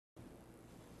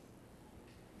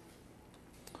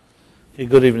Okay,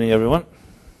 good evening, everyone.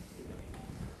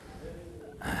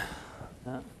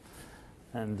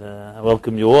 I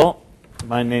welcome you all.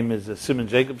 My name is Simon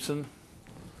Jacobson.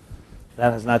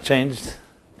 That has not changed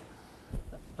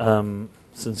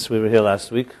since we were here last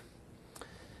week.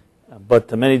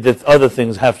 But many other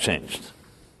things have changed.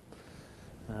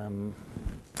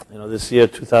 This year,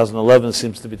 2011,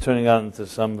 seems to be turning out into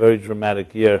some very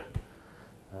dramatic year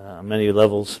on many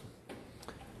levels.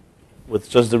 With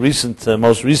just the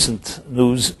most recent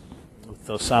news with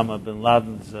Osama bin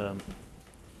Laden's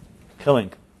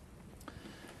killing.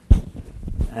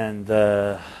 And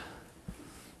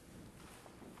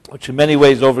which in many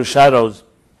ways overshadows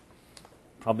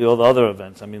probably all the other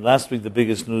events. I mean, last week the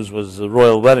biggest news was the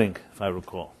royal wedding, if I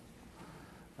recall.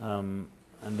 And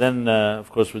then,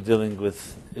 of course, we're dealing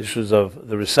with issues of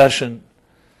the recession,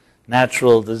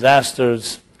 natural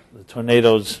disasters, the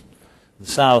tornadoes in the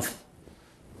south,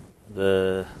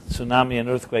 the tsunami and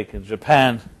earthquake in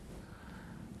Japan.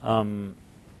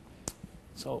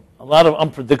 So a lot of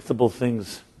unpredictable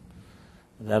things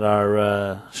that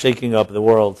are shaking up the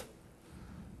world.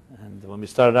 And when we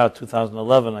started out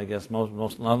 2011, I guess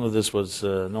none of this was,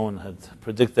 no one had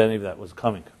predicted any of that was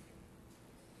coming.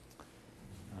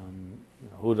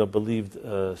 Who would have believed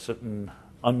certain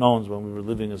unknowns when we were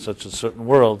living in such a certain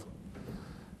world,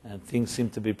 and things seem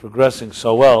to be progressing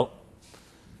so well.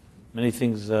 Many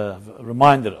things have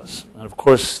reminded us. And of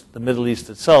course, the Middle East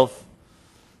itself,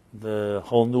 the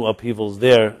whole new upheavals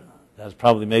there, that's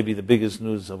probably maybe the biggest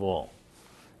news of all.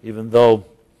 Even though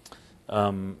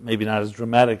maybe not as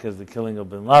dramatic as the killing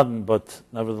of bin Laden, but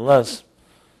nevertheless,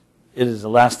 it is a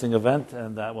lasting event,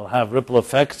 and that will have ripple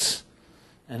effects,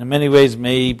 and in many ways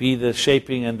may be the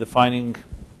shaping and defining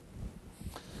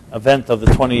event of the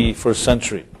 21st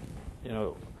century.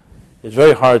 It's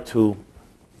very hard to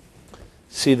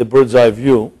see the bird's eye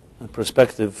view and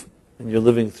perspective when you're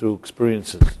living through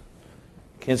experiences.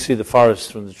 You can't see the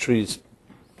forest from the trees.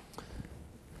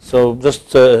 So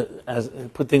just as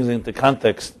put things into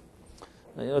context,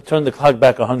 turn the clock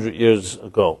back 100 years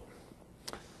ago.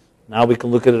 Now we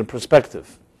can look at it in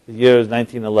perspective. The year is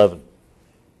 1911,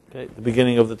 okay, the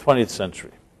beginning of the 20th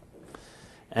century.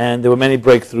 And there were many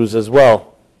breakthroughs as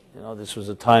well. This was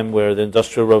a time where the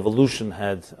Industrial Revolution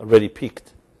had already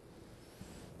peaked,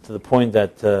 to the point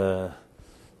that there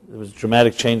was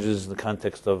dramatic changes in the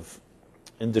context of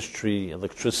industry,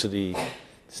 electricity,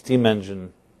 steam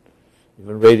engine,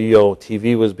 even radio,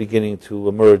 TV was beginning to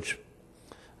emerge.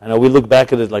 I know we look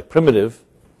back at it like primitive,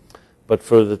 but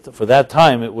for that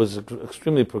time it was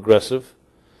extremely progressive,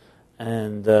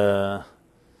 and no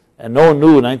one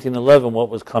knew in 1911 what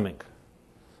was coming.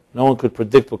 No one could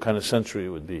predict what kind of century it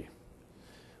would be.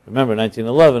 Remember,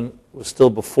 1911 was still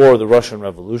before the Russian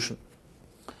Revolution,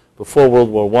 before World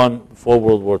War I, before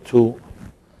World War II,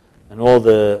 and all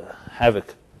the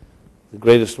havoc, the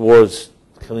greatest wars,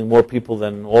 killing more people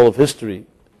than all of history.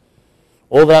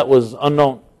 All that was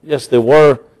unknown. Yes, there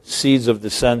were seeds of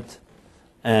dissent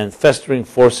and festering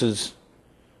forces,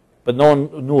 but no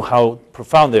one knew how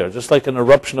profound they are. Just like an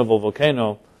eruption of a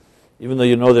volcano, even though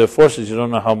you know there are forces, you don't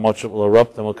know how much it will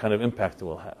erupt and what kind of impact it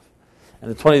will have. And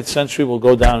the 20th century will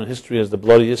go down in history as the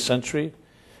bloodiest century,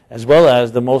 as well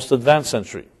as the most advanced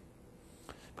century,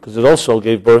 because it also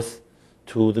gave birth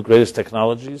to the greatest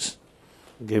technologies,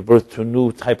 it gave birth to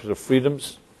new types of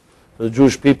freedoms. For the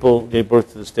Jewish people, it gave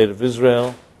birth to the State of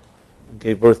Israel, it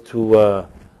gave birth to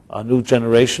a new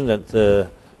generation that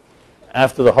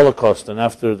after the Holocaust and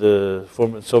after the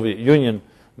former Soviet Union,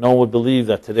 no one would believe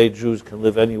that today Jews can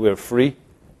live anywhere free.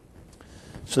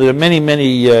 So there are many,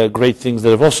 many great things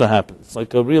that have also happened. It's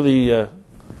like a really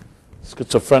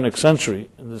schizophrenic century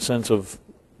in the sense of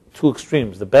two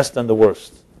extremes, the best and the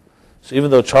worst. So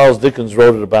even though Charles Dickens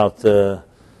wrote it about the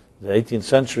 18th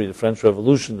century, the French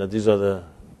Revolution, that these are the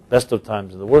best of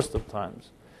times and the worst of times,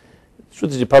 the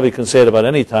truth is you probably can say it about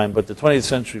any time, but the 20th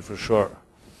century for sure.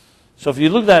 So if you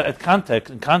look at it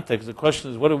in context, the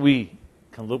question is, what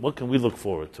can we look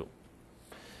forward to?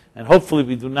 And hopefully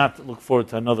we do not look forward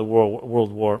to another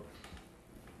world war.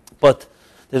 But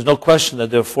there's no question that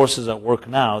there are forces at work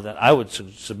now that I would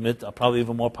submit are probably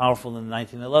even more powerful than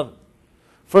 1911.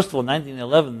 First of all,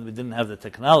 1911, we didn't have the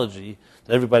technology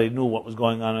that everybody knew what was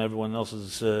going on in everyone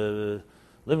else's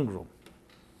living room.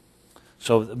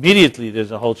 So immediately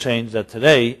there's a whole change that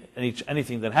today,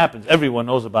 anything that happens, everyone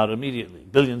knows about it immediately,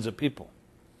 billions of people.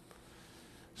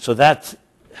 So that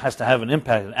has to have an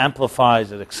impact. It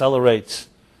amplifies, it accelerates,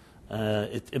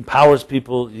 it empowers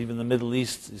people. Even in the Middle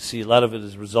East, you see a lot of it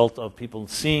as a result of people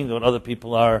seeing what other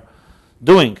people are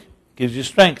doing. It gives you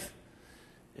strength.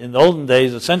 In the olden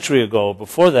days, a century ago,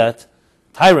 before that,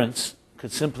 tyrants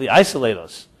could simply isolate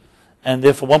us and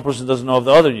therefore one person doesn't know of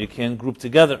the other. You can't group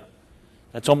together.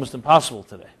 That's almost impossible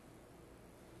today.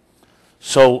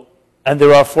 So, and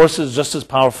there are forces just as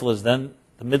powerful as then.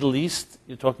 The Middle East,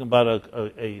 you're talking about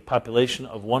a population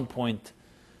of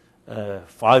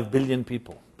 1.5 billion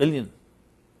people. Billion.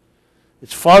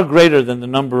 It's far greater than the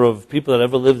number of people that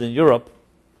ever lived in Europe.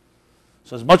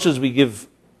 So as much as we give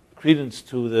credence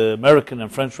to the American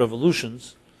and French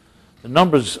revolutions, the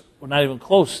numbers were not even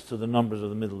close to the numbers of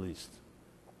the Middle East.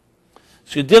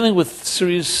 So you're dealing with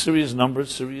serious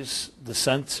numbers, serious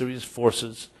descent, serious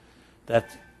forces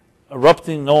that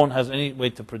erupting, no one has any way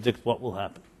to predict what will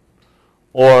happen.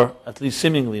 Or at least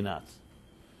seemingly not.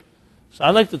 So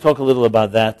I'd like to talk a little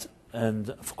about that, and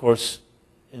of course,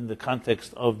 in the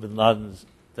context of bin Laden's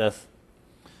death,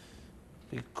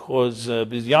 because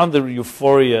beyond the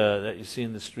euphoria that you see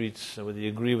in the streets, whether you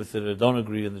agree with it or don't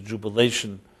agree, and the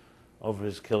jubilation over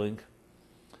his killing,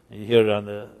 and you hear it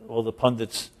on all the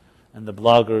pundits and the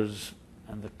bloggers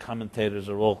and the commentators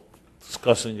are all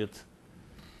discussing it.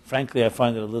 Frankly, I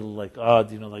find it a little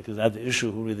odd, like, is that the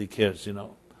issue? Who really cares,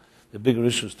 The bigger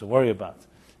issues to worry about.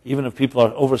 Even if people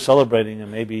are over-celebrating,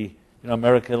 and maybe,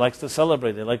 America likes to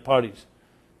celebrate. They like parties.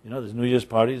 There's New Year's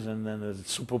parties, and then there's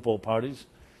Super Bowl parties.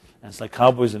 And it's like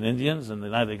cowboys and Indians, and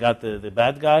now they got the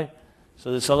bad guy.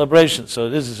 So there's celebration. So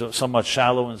this is somewhat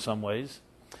shallow in some ways.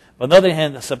 But on the other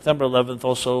hand, September 11th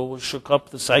also shook up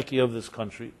the psyche of this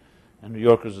country, and New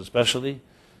Yorkers especially.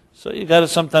 So you got to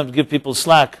sometimes give people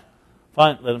slack.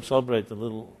 Fine, let them celebrate a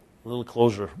little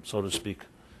closure, so to speak.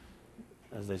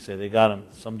 As they say, they got him.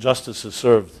 Some justice is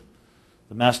served.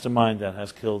 The mastermind that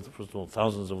has killed, first of all,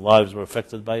 thousands of lives were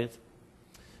affected by it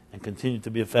and continue to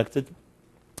be affected.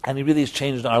 And he really has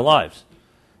changed our lives.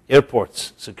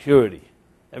 Airports, security,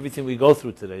 everything we go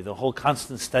through today, the whole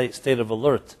constant state of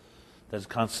alert that's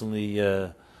constantly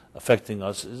affecting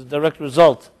us is a direct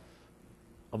result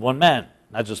of one man.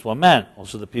 Not just one man,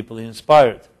 also the people he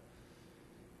inspired.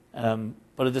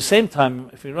 But at the same time,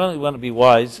 if you really want to be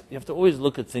wise, you have to always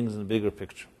look at things in the bigger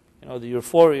picture. The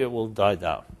euphoria will die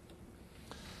down.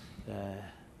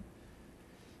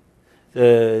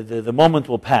 The moment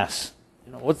will pass.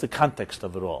 What's the context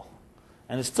of it all?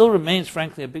 And it still remains,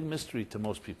 frankly, a big mystery to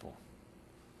most people.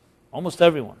 Almost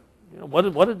everyone. What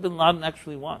did bin Laden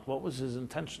actually want? What was his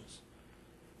intentions?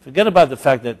 Forget about the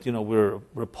fact that, we're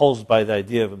repulsed by the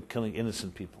idea of him killing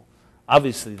innocent people.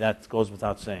 Obviously, that goes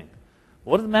without saying.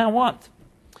 What did the man want?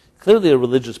 Clearly a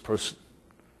religious person.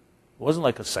 It wasn't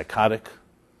like a psychotic.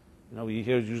 We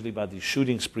hear usually about these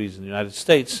shooting sprees in the United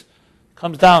States. It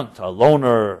comes down to a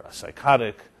loner, a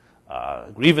psychotic,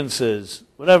 grievances,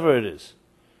 whatever it is.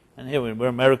 And here, we're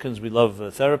Americans, we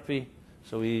love therapy,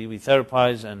 so we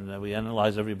therapize and we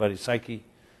analyze everybody's psyche.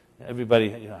 Everybody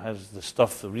has the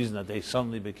stuff, the reason that they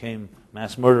suddenly became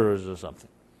mass murderers or something.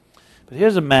 But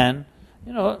here's a man,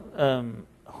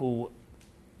 who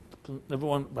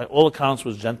everyone, by all accounts,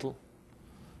 was gentle,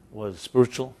 was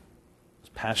spiritual, was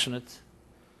passionate.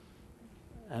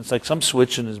 And it's like some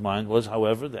switch in his mind was,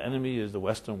 however, the enemy is the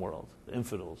Western world, the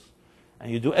infidels.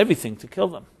 And you do everything to kill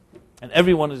them. And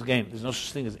everyone is game. There's no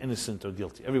such thing as innocent or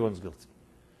guilty. Everyone's guilty.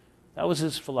 That was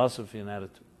his philosophy and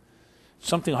attitude.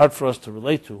 Something hard for us to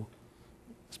relate to,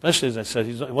 especially, as I said,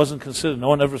 he wasn't considered, no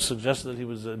one ever suggested that he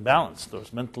was imbalanced or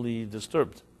was mentally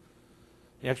disturbed.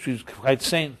 He actually was quite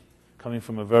sane, coming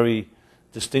from a very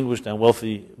distinguished and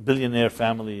wealthy billionaire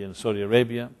family in Saudi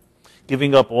Arabia,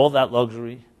 giving up all that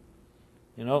luxury,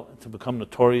 to become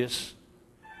notorious.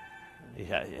 It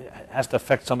has to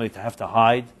affect somebody to have to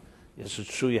hide. Yes,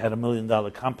 it's true, he had $1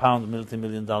 million compound, a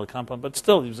multi-million-dollar compound, but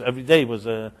still, every day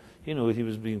he knew he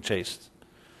was being chased.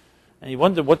 And you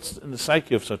wonder what's in the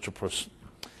psyche of such a person.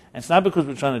 And it's not because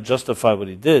we're trying to justify what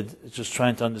he did, it's just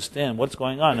trying to understand what's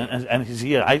going on. And is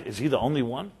he the only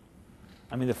one?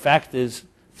 I mean, the fact is,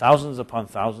 thousands upon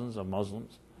thousands of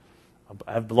Muslims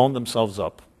have blown themselves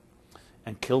up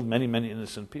and killed many, many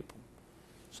innocent people.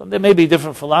 So there may be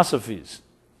different philosophies.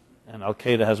 And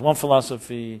Al-Qaeda has one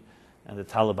philosophy, and the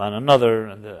Taliban another,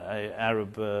 and the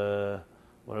Arab,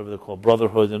 whatever they're called,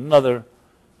 Brotherhood another,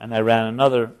 and Iran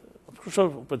another. Sure,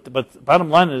 but bottom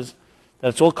line is that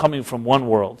it's all coming from one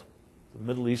world, the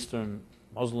Middle Eastern,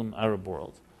 Muslim, Arab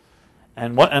world.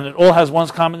 And it all has one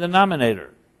common denominator,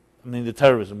 the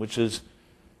terrorism, which is,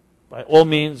 by all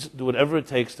means, do whatever it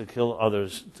takes to kill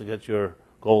others to get your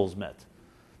goals met.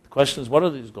 The question is, what are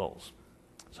these goals?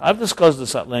 So I've discussed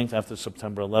this at length after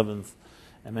September 11th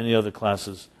and many other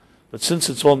classes. But since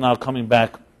it's all now coming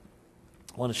back,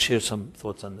 I want to share some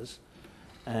thoughts on this.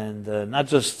 And not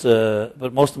just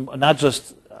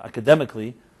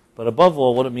academically, but above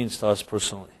all, what it means to us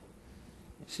personally.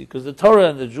 See, because the Torah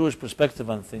and the Jewish perspective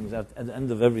on things at the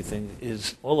end of everything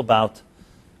is all about,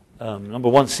 number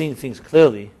one, seeing things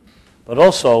clearly, but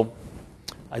also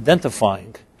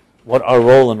identifying what our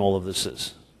role in all of this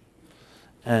is.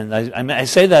 And I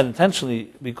say that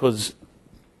intentionally because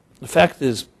the fact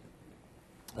is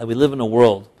that we live in a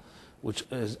world which,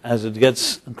 as it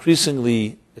gets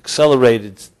increasingly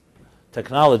accelerated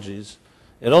technologies,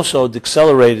 it also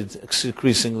decelerated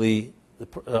increasingly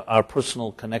our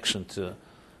personal connection to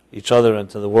each other and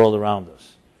to the world around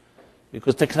us.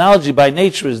 Because technology by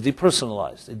nature is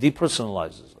depersonalized. It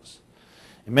depersonalizes us.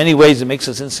 In many ways, it makes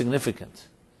us insignificant.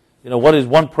 You know, what is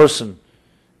one person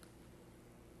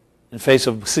in face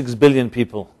of 6 billion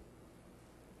people?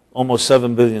 Almost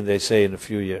 7 billion, they say, in a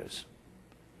few years.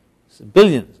 It's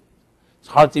billions. It's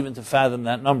hard even to fathom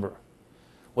that number.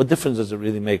 What difference does it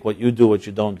really make, what you do, what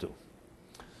you don't do?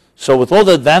 So with all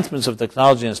the advancements of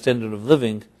technology and standard of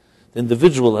living, the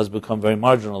individual has become very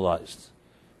marginalized.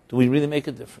 Do we really make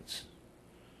a difference?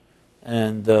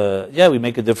 And yeah, we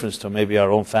make a difference to maybe our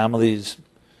own families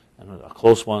and our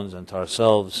close ones and to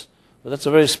ourselves, but that's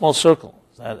a very small circle.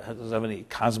 That doesn't have any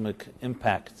cosmic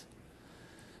impact.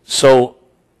 So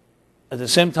at the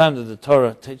same time that the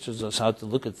Torah teaches us how to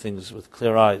look at things with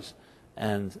clear eyes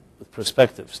and with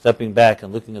perspective, stepping back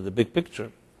and looking at the big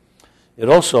picture, it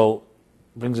also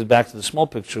brings it back to the small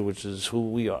picture, which is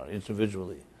who we are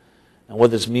individually and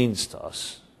what this means to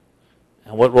us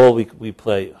and what role we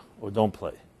play or don't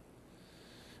play.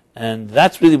 And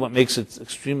that's really what makes it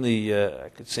extremely, I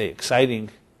could say, exciting,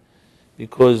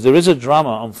 because there is a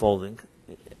drama unfolding,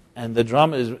 and the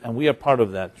drama is, and we are part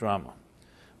of that drama.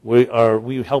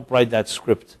 We help write that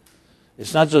script.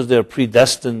 It's not just their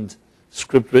predestined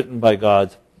script written by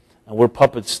God, and we're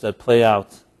puppets that play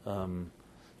out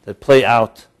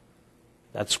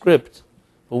that script,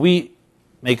 but we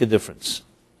make a difference,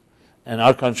 and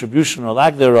our contribution or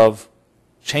lack thereof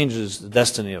changes the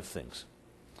destiny of things.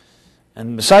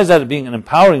 And besides that being an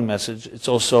empowering message, it's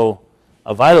also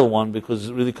a vital one, because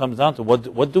it really comes down to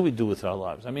what do we do with our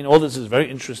lives. I mean, all this is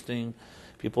very interesting.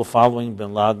 People following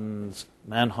bin Laden's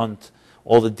manhunt,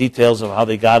 all the details of how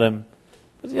they got him.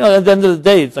 But, you know, at the end of the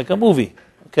day, it's like a movie.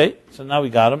 Okay, so now we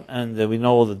got him, and we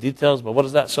know all the details, but what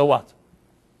is that? So what?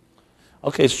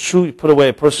 Okay, it's true, you put away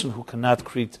a person who cannot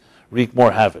wreak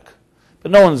more havoc.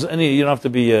 But you don't have to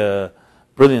be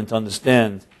brilliant to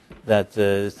understand that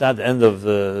it's not the end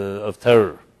of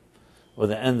terror or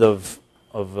the end of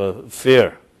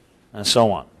fear and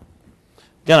so on.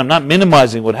 Again, I'm not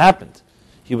minimizing what happened.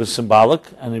 He was symbolic,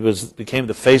 and he became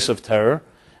the face of terror,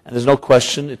 and there's no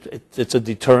question it's a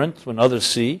deterrent when others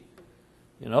see.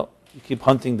 You know, you keep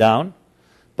hunting down,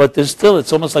 but there's still,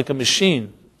 it's almost like a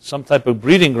machine, some type of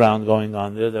breeding ground going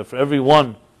on there, that for every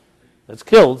one that's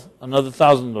killed, another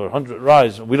 1,000 or 100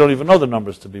 rise. We don't even know the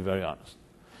numbers, to be very honest.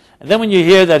 And then when you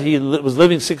hear that he was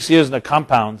living 6 years in a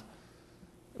compound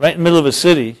right in the middle of a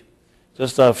city,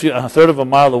 just a third of a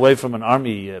mile away from an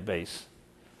army base,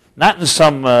 not in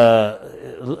some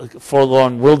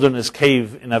forlorn wilderness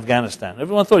cave in Afghanistan.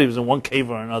 Everyone thought he was in one cave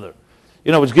or another,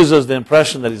 you know, which gives us the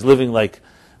impression that he's living like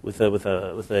with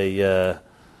a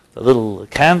little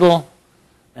candle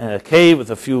in a cave with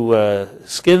a few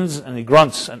skins, and he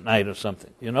grunts at night or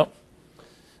something, you know,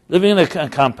 living in a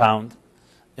compound.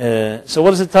 So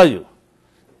what does it tell you?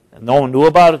 And no one knew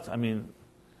about it? I mean,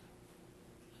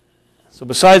 so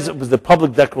besides it was the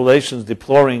public declarations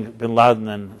deploring bin Laden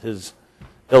and his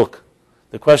ilk,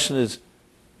 the question is,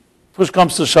 push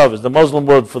comes to shove, is the Muslim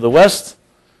world for the West,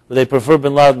 or they prefer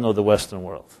bin Laden or the Western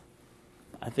world?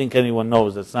 I think anyone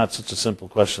knows that's not such a simple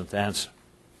question to answer.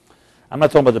 I'm not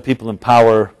talking about the people in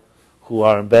power who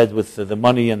are in bed with the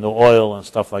money and the oil and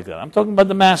stuff like that. I'm talking about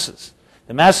the masses.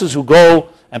 The masses who go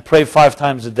and pray 5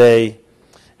 times a day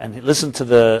and listen to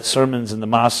the sermons in the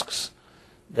mosques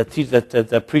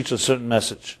that preach a certain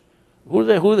message.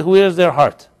 Who hears their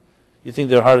heart? You think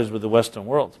their heart is with the Western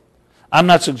world? I'm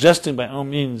not suggesting by no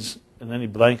means in any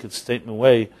blanket statement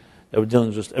way that we're dealing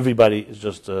with just everybody is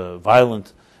just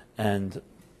violent and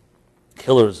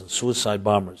killers and suicide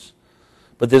bombers.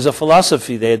 But there's a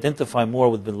philosophy, they identify more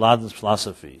with bin Laden's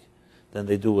philosophy than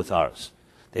they do with ours.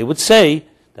 They would say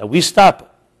that we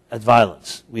stop at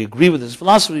violence. We agree with his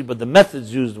philosophy, but the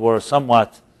methods used were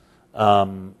somewhat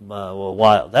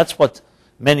wild. That's what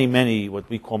many, what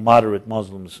we call moderate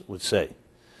Muslims would say.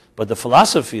 But the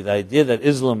philosophy, the idea that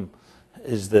Islam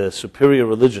is the superior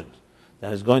religion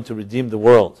that is going to redeem the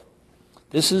world,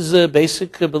 this is a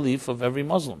basic belief of every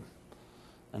Muslim.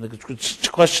 And the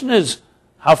question is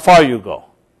how far you go.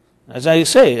 As I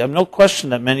say, I have no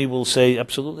question that many will say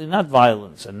absolutely not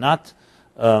violence and not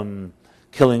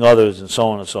killing others and so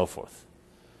on and so forth.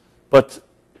 But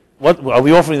what are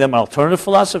we offering them? An alternative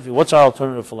philosophy? What's our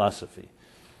alternative philosophy?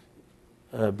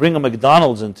 Bring a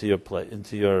McDonald's into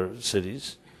your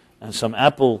cities, and some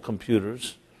Apple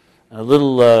computers, and a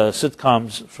little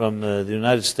sitcoms from the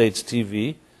United States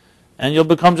TV, and you'll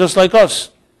become just like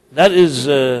us. That is,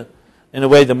 in a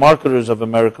way, the marketers of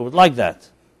America would like that.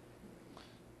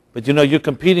 But you're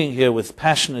competing here with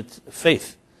passionate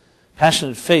faith.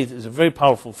 Passionate faith is a very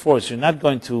powerful force. You're not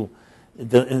going to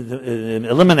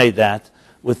eliminate that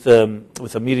with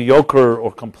a mediocre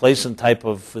or complacent type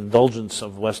of indulgence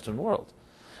of Western world.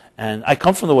 And I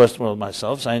come from the Western world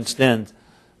myself, so I understand.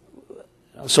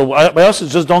 So by us,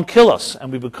 it's just don't kill us,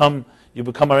 and you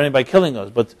become our enemy by killing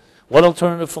us. But what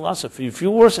alternative philosophy? If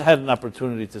you had an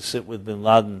opportunity to sit with bin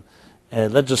Laden,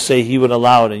 let's just say he would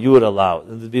allow it and you would allow it,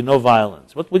 and there'd be no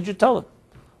violence, what would you tell him?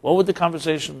 What would the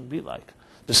conversation be like?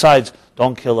 Besides,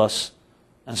 don't kill us,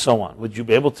 and so on. Would you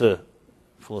be able to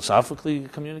philosophically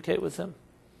communicate with him?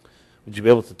 Would you be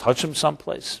able to touch him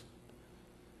someplace?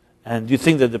 And do you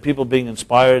think that the people being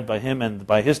inspired by him and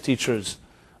by his teachers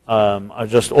are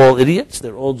just all idiots?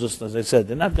 They're all just, as I said,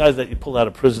 they're not guys that you pull out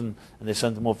of prison and they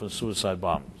send them off in suicide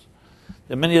bombs.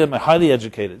 Many of them are highly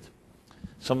educated.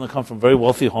 Some of them come from very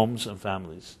wealthy homes and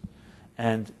families.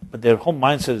 But their whole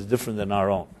mindset is different than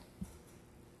our own.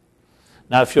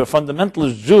 Now, if you're a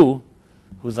fundamentalist Jew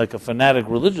who's like a fanatic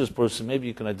religious person, maybe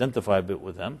you can identify a bit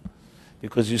with them.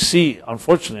 Because you see,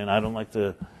 unfortunately, and I don't like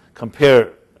to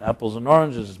compare apples and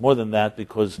oranges, it's more than that,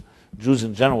 because Jews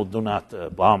in general do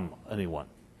not bomb anyone.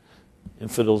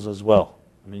 Infidels as well.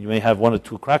 I mean, you may have one or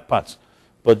two crackpots,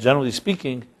 but generally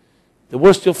speaking, the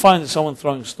worst you'll find is someone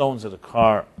throwing stones at a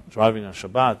car driving on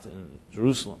Shabbat in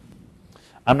Jerusalem.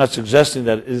 I'm not suggesting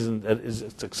that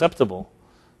it's acceptable,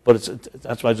 but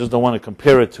that's why I just don't want to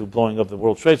compare it to blowing up the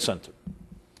World Trade Center.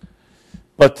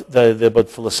 But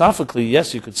philosophically,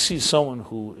 yes, you could see someone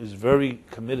who is very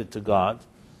committed to God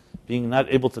being not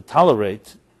able to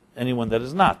tolerate anyone that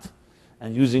is not,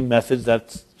 and using methods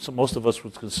that most of us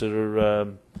would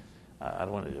consider. I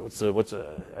don't want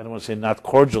to say not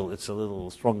cordial. It's a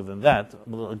little stronger than that. A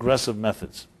little aggressive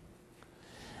methods.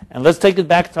 And let's take it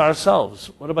back to ourselves.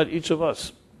 What about each of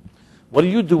us? What do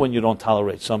you do when you don't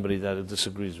tolerate somebody that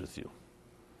disagrees with you?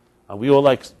 Are we all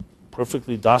like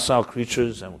perfectly docile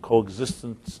creatures and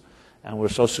coexistence, and we're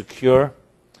so secure?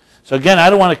 So again, I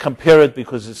don't want to compare it,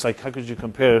 because it's like, how could you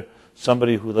compare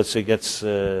somebody who, let's say,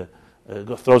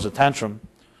 throws a tantrum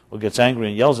or gets angry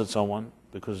and yells at someone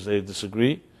because they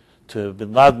disagree, to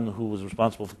bin Laden, who was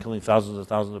responsible for killing thousands and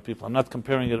thousands of people? I'm not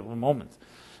comparing it at the moment.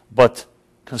 But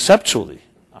conceptually,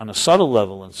 on a subtle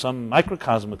level and some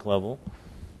microcosmic level,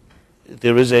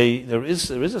 there is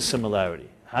a similarity.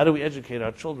 How do we educate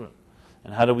our children?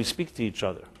 And how do we speak to each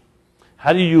other?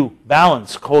 How do you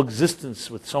balance coexistence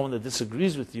with someone that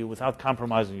disagrees with you without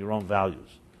compromising your own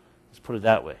values? Let's put it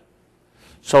that way.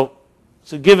 So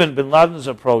given bin Laden's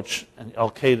approach and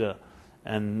Al-Qaeda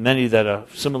and many that are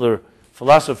similar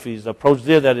philosophies, the approach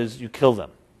there, that is, you kill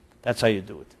them. That's how you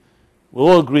do it. We'll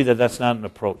all agree that that's not an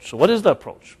approach. So what is the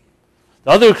approach?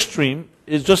 The other extreme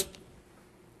is just,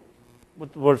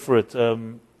 what's the word for it?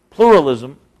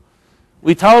 Pluralism.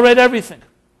 We tolerate everything.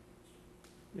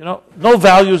 No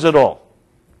values at all.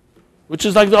 Which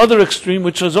is like the other extreme,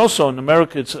 which is also in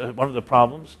America, it's one of the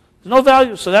problems. There's no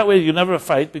values, so that way you never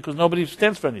fight because nobody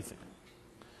stands for anything.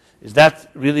 Is that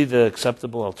really the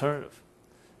acceptable alternative?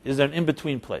 Is there an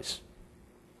in-between place?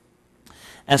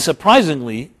 And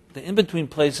surprisingly, the in-between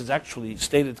place is actually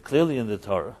stated clearly in the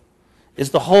Torah.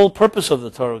 Is the whole purpose of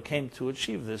the Torah came to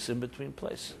achieve this in-between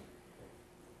place.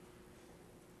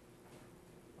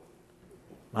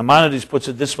 Maimonides puts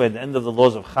it this way at the end of the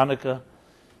laws of Hanukkah.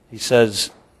 He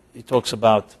talks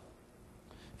about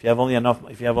if you have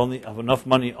enough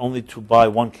money only to buy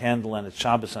one candle and it's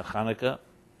Shabbos and Hanukkah.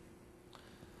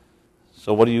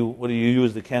 So what do you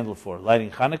use the candle for?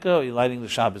 Lighting Hanukkah, or are you lighting the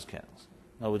Shabbos candles?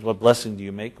 In other words, what blessing do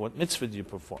you make? What mitzvah do you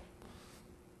perform?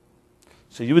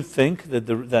 So you would think that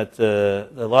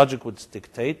the logic would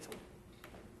dictate,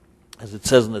 as it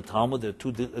says in the Talmud, there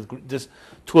are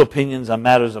two opinions on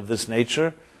matters of this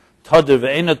nature. Tadir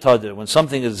ve'ena tadir. When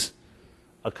something is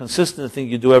a consistent thing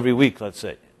you do every week, let's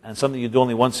say, and something you do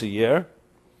only once a year,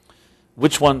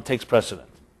 which one takes precedent?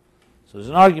 So there's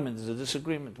an argument, there's a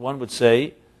disagreement. One would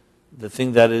say the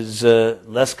thing that is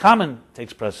less common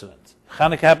takes precedent.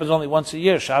 Hanukkah happens only once a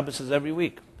year, Shabbos is every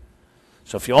week.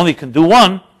 So if you only can do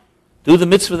one, do the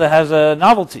mitzvah that has a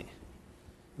novelty.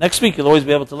 Next week you'll always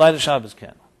be able to light a Shabbos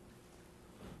candle.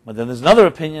 But then there's another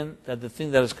opinion that the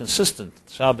thing that is consistent,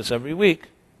 Shabbos every week,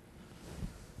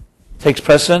 takes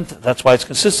precedent. That's why it's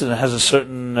consistent. It has a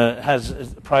certain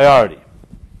has priority.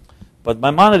 But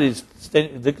Maimonides,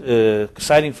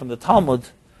 citing from the Talmud,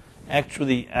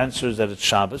 actually answers that it's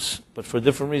Shabbos, but for a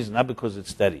different reason, not because it's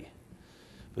steady.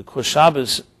 Because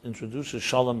Shabbos introduces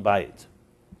Shalom Bayit.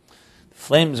 The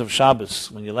flames of Shabbos,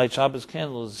 when you light Shabbos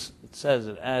candles, it says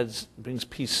it brings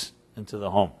peace into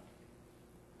the home.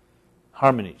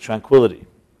 Harmony, tranquility.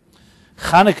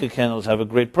 Hanukkah candles have a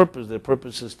great purpose. Their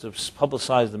purpose is to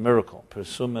publicize the miracle,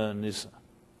 Persuma and Nisa.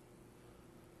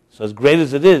 So as great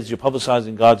as it is, you're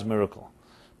publicizing God's miracle.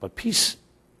 But peace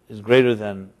is greater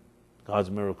than God's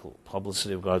miracle,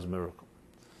 publicity of God's miracle.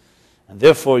 And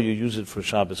therefore you use it for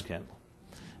Shabbos candle.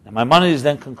 And Maimonides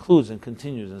then concludes and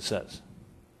continues and says,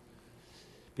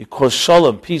 because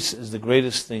Shalom, peace, is the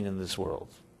greatest thing in this world.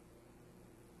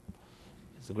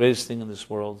 It's the greatest thing in this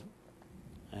world.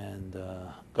 And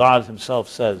God himself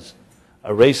says,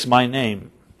 erase my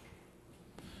name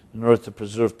in order to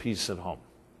preserve peace at home,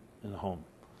 in the home.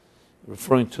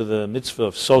 Referring to the mitzvah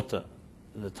of Sota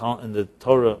in the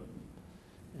Torah,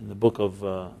 in the book of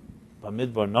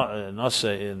Bamidbar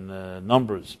Nase in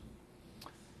Numbers.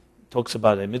 It talks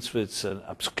about a mitzvah. It's an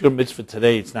obscure mitzvah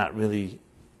today. It's not really,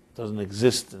 doesn't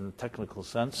exist in a technical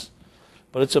sense.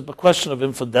 But it's a question of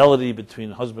infidelity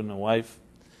between husband and wife.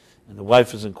 And the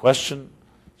wife is in question.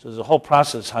 So there's a whole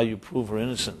process how you prove her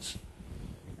innocence.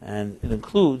 And it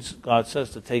includes, God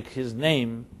says, to take his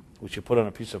name, which you put on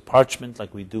a piece of parchment,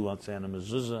 like we do on, say, on a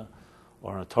mezuzah,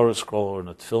 or on a Torah scroll, or on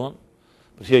a tefillin.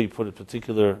 But here you put a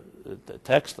particular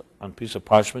text on a piece of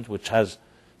parchment, which has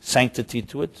sanctity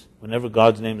to it. Whenever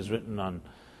God's name is written on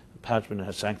parchment, it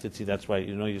has sanctity. That's why,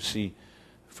 you see,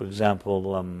 for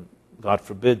example, God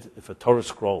forbid, if a Torah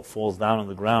scroll falls down on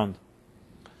the ground,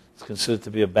 it's considered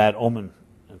to be a bad omen.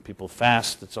 And people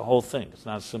fast. It's a whole thing. It's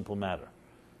not a simple matter.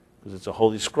 Because it's a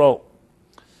holy scroll.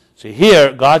 So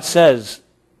here, God says,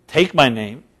 take my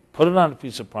name, put it on a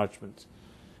piece of parchment,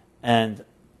 and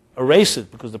erase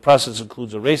it, because the process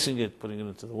includes erasing it, putting it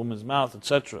into the woman's mouth,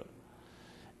 etc.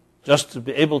 Just to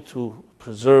be able to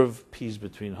preserve peace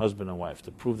between husband and wife,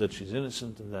 to prove that she's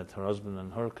innocent and that her husband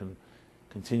and her can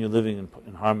continue living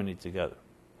in harmony together.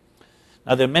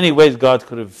 Now, there are many ways God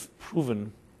could have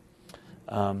proven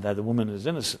that the woman is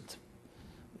innocent.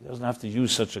 He doesn't have to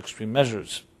use such extreme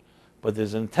measures. But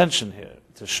there's an intention here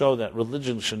to show that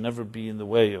religion should never be in the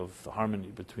way of the harmony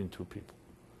between two people.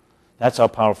 That's how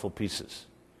powerful peace is.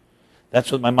 That's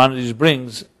what Maimonides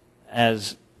brings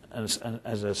as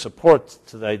a support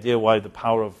to the idea why the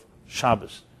power of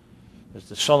Shabbos, as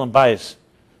the Shalom Bayis,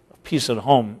 of peace at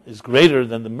home, is greater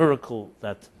than the miracle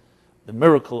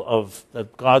of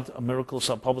God, a miracle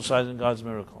publicizing God's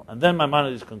miracle. And then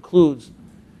Maimonides concludes,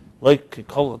 the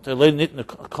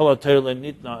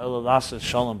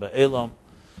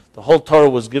whole Torah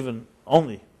was given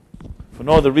only for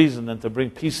no other reason than to bring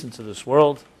peace into this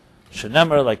world.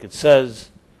 Shenemer, like it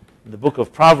says in the book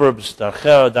of Proverbs,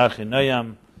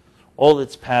 all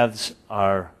its paths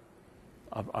are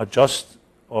just,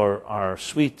 or are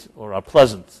sweet, or are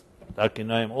pleasant.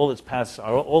 All its paths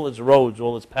are, all its roads,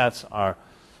 all its paths are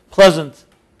pleasant.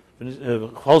 And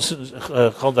all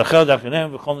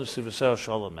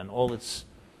its,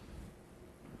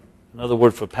 another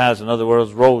word for paths, in other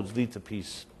words, roads lead to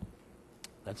peace.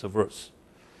 That's a verse.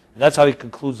 And that's how he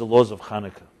concludes the laws of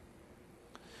Hanukkah.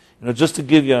 Just to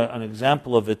give you an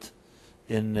example of it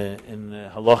in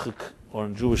halachic or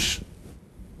in Jewish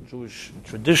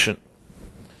tradition,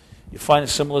 you find a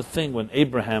similar thing when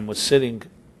Abraham was sitting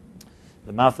in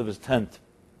the mouth of his tent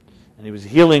and he was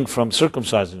healing from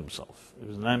circumcising himself. He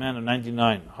was a man of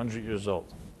 99, 100 years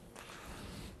old.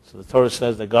 So the Torah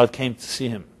says that God came to see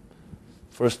him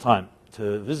first time,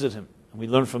 to visit him. And we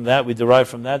learn from that, we derive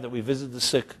from that we visit the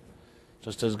sick.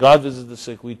 Just as God visits the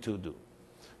sick, we too do.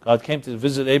 God came to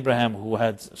visit Abraham, who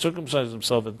had circumcised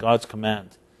himself at God's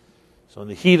command. So in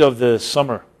the heat of the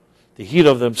summer, the heat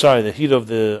of the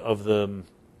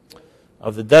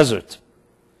desert,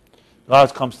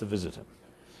 God comes to visit him.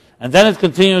 And then it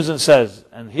continues and says,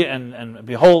 and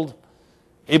behold,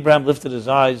 Abraham lifted his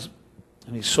eyes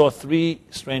and he saw three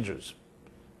strangers,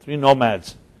 three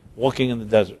nomads walking in the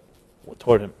desert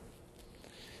toward him.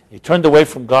 He turned away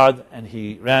from God and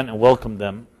he ran and welcomed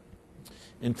them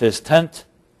into his tent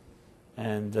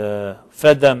and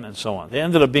fed them and so on. They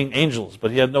ended up being angels,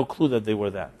 but he had no clue that they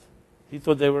were that. He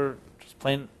thought they were just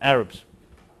plain Arabs.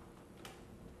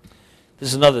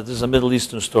 This is a Middle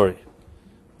Eastern story,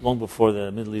 long before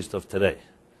the Middle East of today.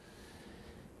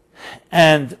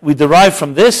 And we derive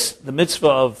from this the mitzvah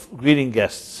of greeting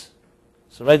guests.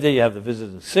 So right there you have the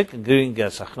visiting sick and greeting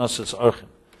guests, achnasas orchim.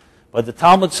 But the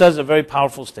Talmud says a very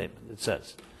powerful statement. It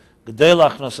says, Gedel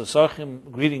achnasas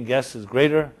orchim, greeting guests is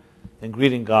greater than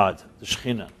greeting God, the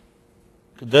Shekhinah.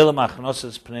 How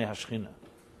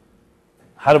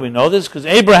do we know this? Because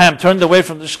Abraham turned away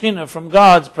from the Shekhinah, from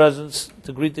God's presence,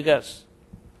 to greet the guests.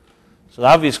 So the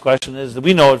obvious question is that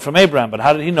we know it from Abraham, but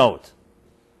how did he know it?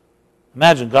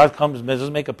 Imagine, God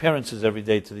doesn't make appearances every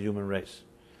day to the human race.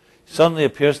 He suddenly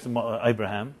appears to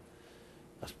Abraham,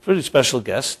 a pretty special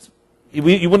guest. You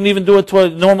wouldn't even do it to a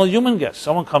normal human guest.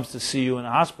 Someone comes to see you in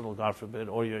a hospital, God forbid,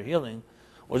 or you're healing,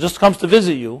 or just comes to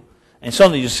visit you, and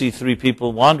suddenly you see three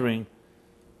people wandering.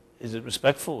 Is it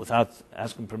respectful without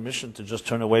asking permission to just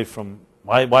turn away from?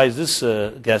 Why is this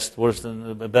guest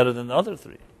better than the other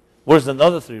three? Worse than the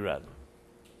other three, rather.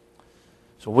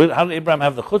 So how did Abraham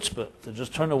have the chutzpah to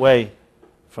just turn away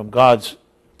from God's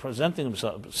presenting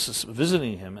himself,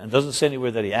 visiting him, and doesn't say anywhere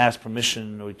that he asked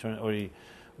permission or he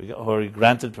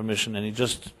granted permission, and he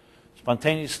just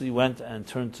spontaneously went and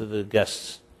turned to the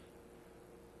guests?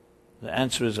 The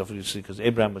answer is obviously because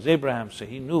Abraham was Abraham, so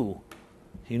he knew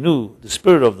the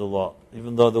spirit of the law,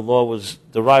 even though the law was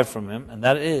derived from him, and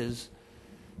that is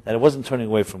that it wasn't turning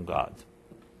away from God.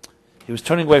 He was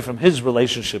turning away from his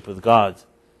relationship with God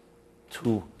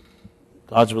to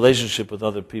God's relationship with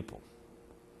other people.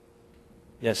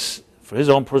 Yes, for his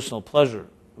own personal pleasure,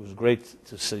 it was great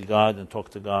to see God and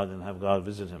talk to God and have God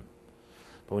visit him.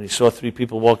 But when he saw three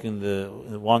people wandering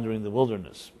the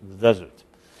wilderness, in the desert,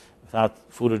 without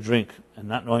food or drink, and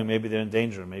not knowing maybe they're in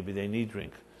danger, maybe they need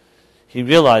drink, he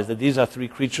realized that these are three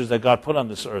creatures that God put on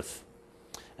this earth.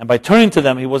 And by turning to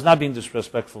them, he was not being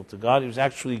disrespectful to God, he was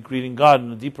actually greeting God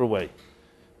in a deeper way.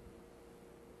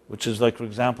 Which is like, for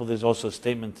example, there's also a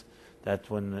statement that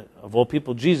when, of all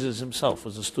people, Jesus himself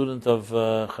was a student of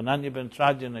Hananiah ben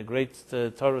Tradian, a great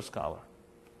Torah scholar.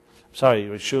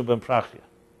 Yeshua ben Prachia.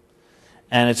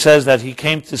 And it says that he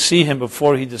came to see him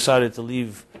before he decided to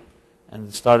leave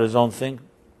and start his own thing.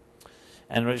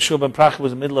 And Yeshua ben Prachia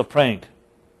was in the middle of praying.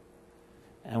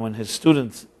 And when his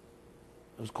student,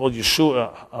 it was called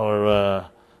Yeshua, or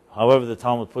however the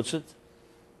Talmud puts it,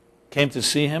 came to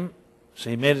see him,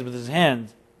 so he made it with his hand,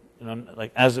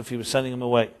 like as if he was sending him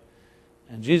away.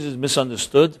 And Jesus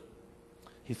misunderstood.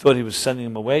 He thought he was sending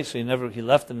him away, so he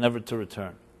left and never to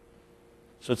return.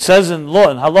 So it says in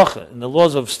halacha, in the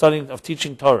laws of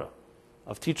teaching Torah,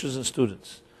 of teachers and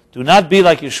students, do not be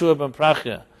like Yeshua ben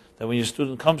Prachia, that when your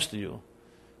student comes to you,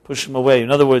 push him away.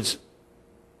 In other words,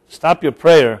 stop your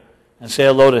prayer and say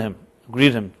hello to him,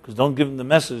 greet him, because don't give him the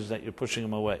message that you're pushing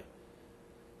him away.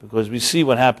 Because we see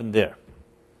what happened there.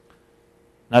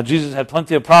 Now Jesus had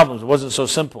plenty of problems, it wasn't so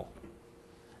simple.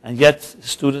 And yet,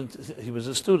 he was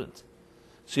a student.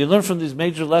 So you learn from these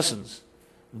major lessons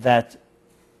that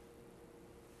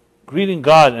greeting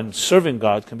God and serving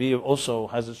God also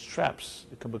has its traps.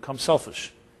 It can become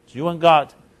selfish. It's you and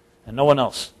God, and no one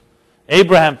else.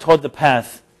 Abraham taught the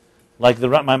path like the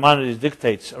Maimonides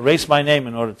dictates, erase my name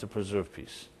in order to preserve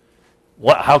peace.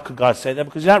 How could God say that?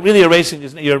 Because you're not really erasing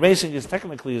his name. You're erasing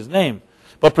technically his name.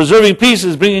 But preserving peace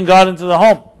is bringing God into the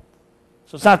home.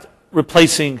 So it's not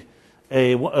replacing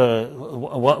God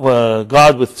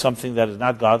with something that is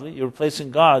not godly. You're replacing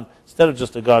God, instead of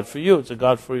just a God for you, it's a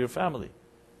God for your family.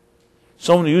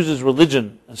 Someone who uses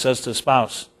religion and says to a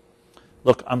spouse,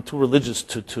 look, I'm too religious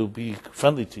to be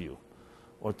friendly to you,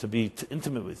 or to be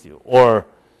intimate with you, or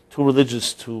too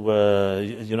religious to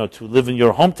live in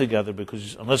your home together,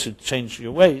 because unless you change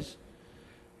your ways,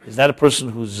 is that a person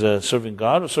who's serving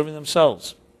God or serving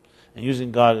themselves and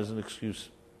using God as an excuse?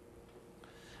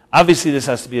 Obviously, this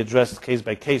has to be addressed case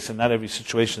by case, and not every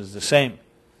situation is the same.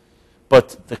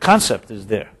 But the concept is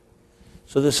there.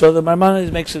 So the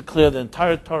Maimonides makes it clear the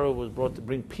entire Torah was brought to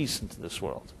bring peace into this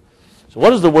world. So what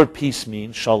does the word peace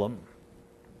mean? Shalom.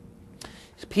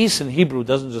 Peace in Hebrew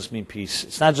doesn't just mean peace.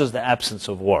 It's not just the absence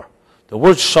of war. The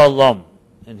word shalom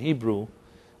in Hebrew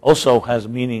also has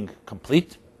meaning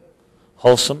complete,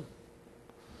 wholesome.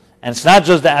 And it's not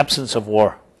just the absence of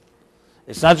war.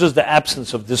 It's not just the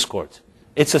absence of discord.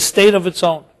 It's a state of its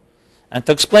own. And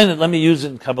to explain it, let me use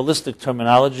it in Kabbalistic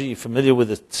terminology. You're familiar with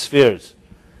the spheres,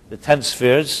 the 10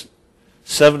 spheres,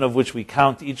 7 of which we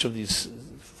count each of these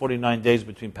 49 days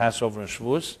between Passover and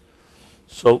Shavuos.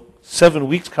 So 7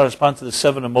 weeks correspond to the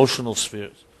 7 emotional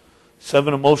spheres.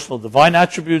 7 emotional divine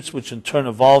attributes, which in turn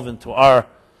evolve into our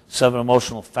 7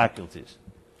 emotional faculties.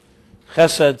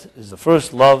 Chesed is the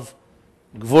first, love.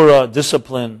 Gvura,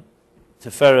 discipline.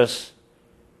 Tiferes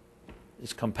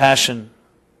is compassion.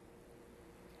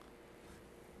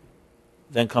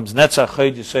 Then comes Netzach,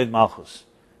 Chod, Yesod, Malchus.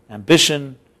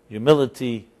 Ambition,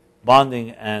 humility,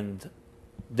 bonding, and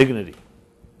dignity.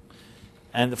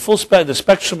 And the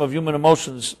spectrum of human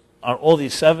emotions are all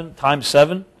these 7 times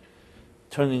 7,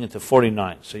 turning into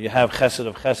 49. So you have chesed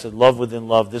of chesed, love within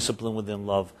love, discipline within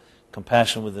love,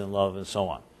 compassion within love, and so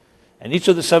on. And each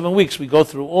of the 7 weeks, we go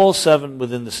through all 7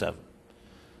 within the 7.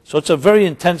 So it's a very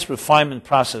intense refinement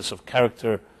process of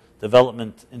character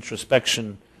development,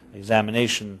 introspection,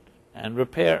 examination, and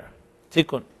repair,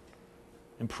 tikkun,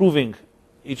 improving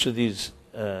each of these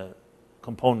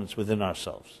components within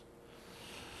ourselves.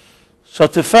 So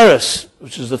Tiferes,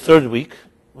 which is the 3rd week,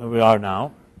 where we are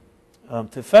now,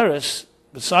 Tiferes,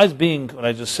 besides being what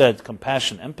I just said,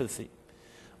 compassion, empathy,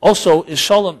 also is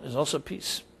shalom, is also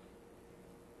peace.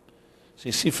 So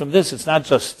you see from this, it's not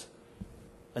just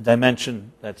a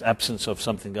dimension that's absence of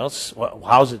something else.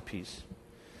 How is it peace?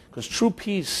 Because true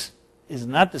peace is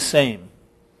not the same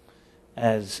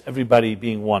as everybody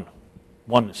being one,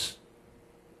 oneness.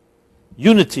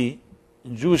 Unity,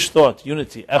 in Jewish thought,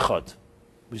 unity, echad,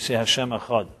 we say Hashem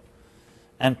echad,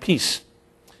 and peace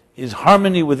is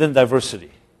harmony within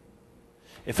diversity.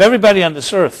 If everybody on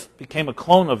this earth became a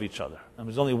clone of each other, and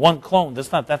there's only one clone,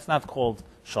 that's not called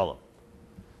shalom.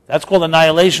 That's called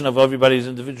annihilation of everybody's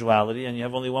individuality, and you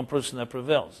have only one person that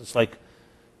prevails. It's like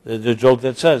the joke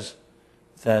that says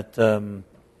that,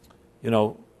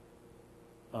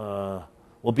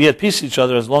 we'll be at peace with each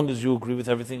other as long as you agree with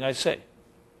everything I say.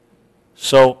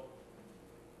 So,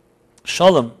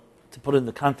 shalom, to put it in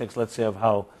the context, let's say, of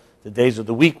how the days of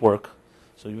the week work.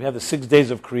 So you have the 6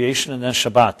 days of creation and then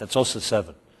Shabbat. That's also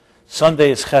 7.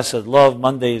 Sunday is chesed, love.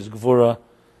 Monday is gvura,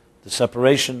 the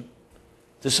separation,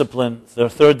 discipline. The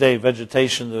 3rd day,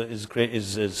 vegetation,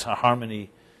 is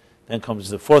harmony. Then comes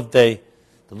the 4th day.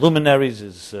 The luminaries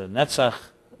is netzach.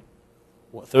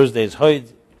 Thursday is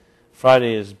hoid.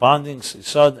 Friday is bonding,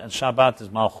 yisod. And Shabbat is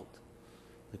malchut,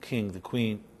 the king, the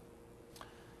queen.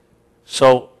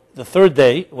 So the 3rd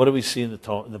day, what do we see in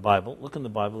the Bible? Look in the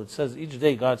Bible. It says each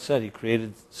day God said He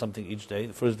created something each day.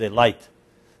 The 1st day, light.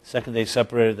 The 2nd day,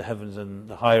 separated the heavens and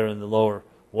the higher and the lower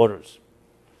waters.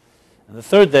 And the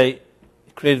 3rd day,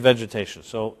 He created vegetation.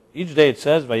 So each day it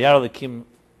says, Vayar Elokim,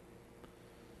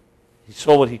 He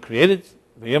saw what He created.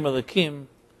 Vayom Elokim,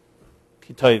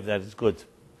 Kitoiv, that is good.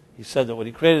 He said that what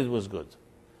He created was good.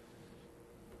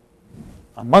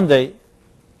 On Monday,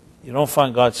 you don't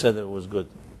find God said that it was good.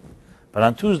 But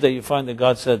on Tuesday, you find that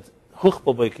God said,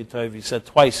 Huchbo Kitoiv, He said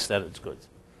twice that it's good.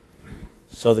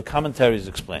 So the commentaries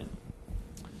explain.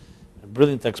 A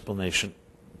brilliant explanation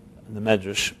in the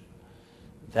Medrash,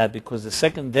 that because the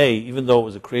 2nd day, even though it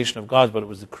was a creation of God, but it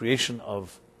was the creation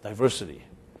of diversity,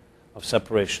 of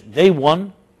separation. Day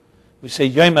 1, we say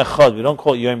Yom Echad. We don't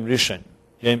call it Yom Rishon,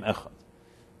 Yom Echad.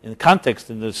 In the context,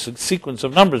 in the sequence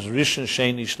of numbers, Rishon,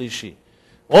 Sheni, Shlishi.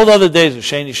 All the other days are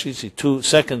Sheni, Shlishi,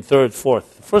 2nd, 3rd,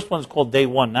 4th. The first one is called day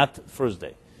 1, not the 1st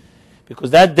day.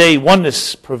 Because that day,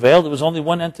 oneness prevailed. There was only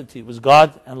one entity. It was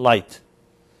God and light.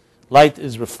 Light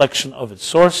is reflection of its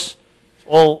source. It's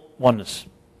all oneness.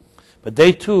 But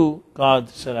day 2, God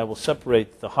said, I will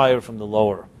separate the higher from the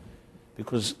lower.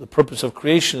 Because the purpose of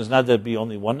creation is not that there be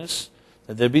only oneness,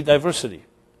 that there be diversity.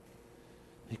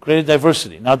 He created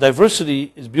diversity. Now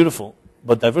diversity is beautiful,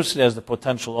 but diversity has the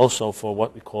potential also for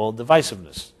what we call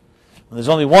divisiveness. When there's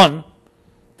only one,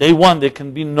 day 1, there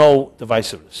can be no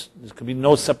divisiveness. There can be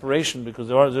no separation because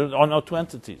there are no 2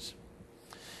 entities.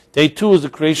 Day 2 is the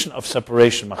creation of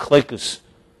separation, machlekes.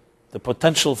 The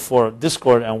potential for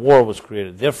discord and war was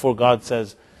created. Therefore, God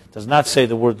does not say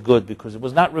the word good because it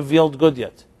was not revealed good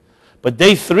yet. But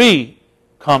day 3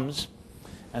 comes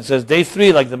and says, day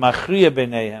 3, like the Machriya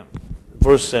B'neihem,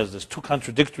 verse says, there's 2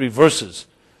 contradictory verses.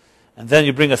 And then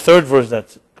you bring a 3rd verse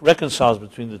that reconciles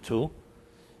between the 2.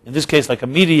 In this case, like a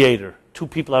mediator. 2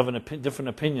 people have different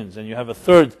opinions, and you have a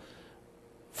 3rd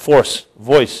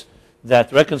voice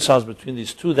that reconciles between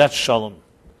these 2. That's shalom.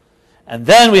 And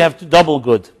then we have double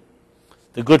good.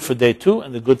 The good for day 2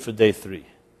 and the good for day 3.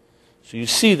 So you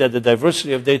see that the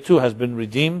diversity of day 2 has been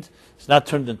redeemed. It's not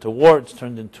turned into war, it's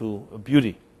turned into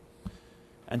beauty.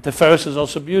 And Tiferes is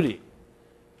also beauty.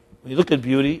 When you look at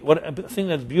beauty, a thing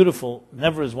that's beautiful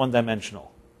never is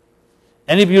one-dimensional.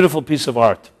 Any beautiful piece of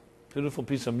art, beautiful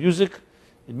piece of music,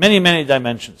 in many, many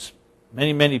dimensions,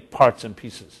 many, many parts and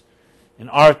pieces. In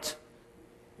art,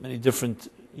 many different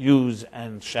hues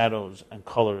and shadows and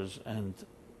colors and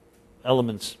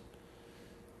elements.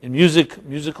 In music,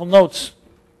 musical notes.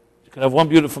 You can have one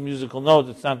beautiful musical note,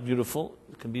 it's not beautiful,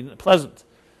 it can be pleasant.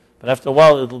 But after a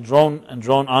while, it'll drone and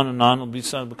drone on and on,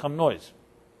 it'll become noise.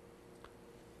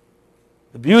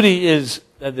 The beauty is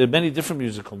that there are many different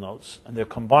musical notes, and they're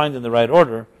combined in the right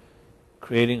order,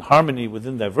 creating harmony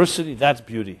within diversity. That's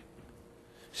beauty.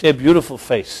 See a beautiful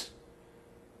face.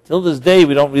 Till this day,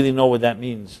 we don't really know what that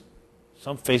means.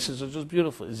 Some faces are just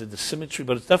beautiful. Is it the symmetry?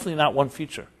 But it's definitely not one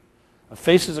feature. A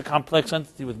face is a complex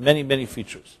entity with many, many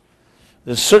features.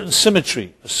 There's certain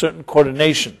symmetry, a certain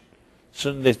coordination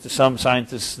Some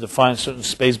scientists define certain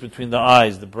space between the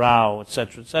eyes, the brow,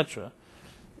 etc., etc.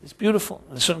 It's beautiful.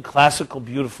 There's certain classical,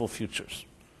 beautiful futures.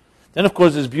 Then, of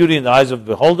course, there's beauty in the eyes of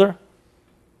the beholder,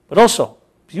 but also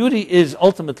beauty is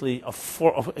ultimately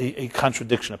a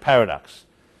contradiction, a paradox.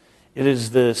 It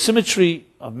is the symmetry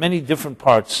of many different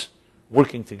parts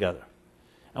working together.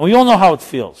 And we all know how it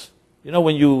feels. You know,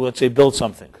 when you, let's say, build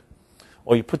something,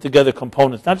 or you put together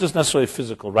components, not just necessarily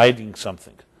physical, writing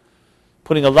something,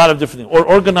 putting a lot of different things, or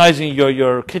organizing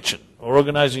your kitchen, or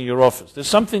organizing your office. There's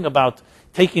something about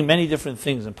taking many different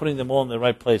things and putting them all in the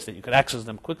right place that you can access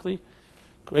them quickly,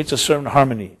 creates a certain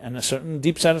harmony and a certain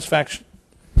deep satisfaction.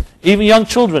 Even young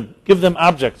children, give them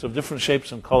objects of different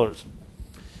shapes and colors.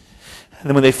 And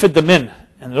then when they fit them in,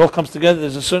 and it all comes together,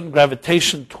 there's a certain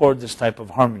gravitation toward this type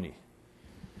of harmony.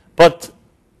 But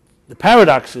the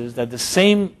paradox is that the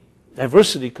same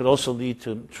diversity could also lead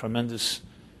to tremendous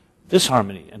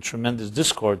disharmony and tremendous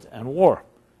discord and war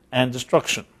and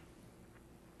destruction.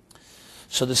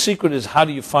 So the secret is, how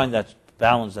do you find that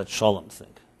balance, that shalom thing?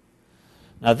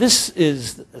 Now this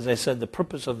is, as I said, the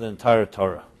purpose of the entire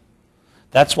Torah.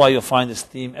 That's why you'll find this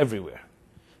theme everywhere.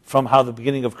 From how the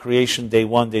beginning of creation, day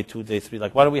 1, day 2, day 3.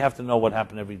 Like, why do we have to know what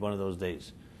happened every one of those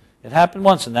days? It happened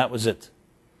once, and that was it.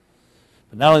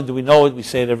 But not only do we know it, we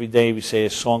say it every day. We say a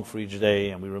song for each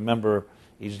day, and we remember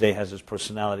each day has its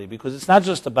personality. Because it's not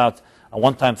just about a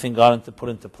one-time thing God put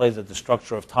into place, that the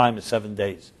structure of time is 7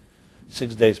 days.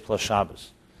 6 days plus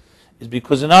Shabbos. It's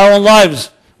because in our own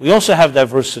lives, we also have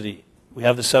diversity. We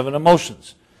have the 7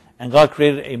 emotions. And God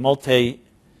created a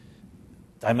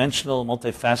multi-dimensional,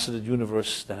 multifaceted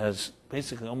universe that has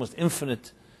basically almost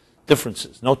infinite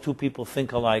differences. No two people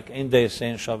think alike. Ein day is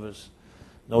saying Shabbos.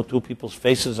 No two people's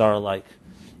faces are alike.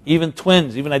 Even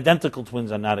twins, even identical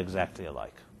twins, are not exactly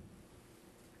alike.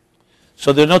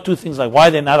 So there are no two things like, why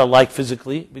they're not alike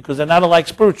physically? Because they're not alike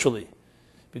spiritually.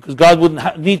 Because God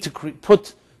wouldn't need to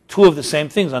put two of the same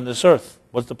things on this earth.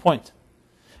 What's the point?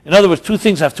 In other words, two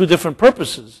things have two different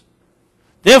purposes.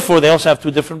 Therefore, they also have two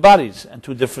different bodies and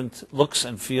two different looks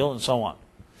and feel and so on.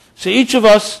 So each of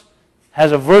us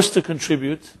has a verse to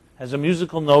contribute, has a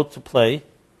musical note to play,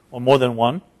 or more than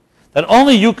one, that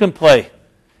only you can play.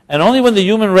 And only when the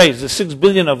human race, the 6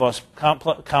 billion of us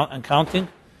and counting,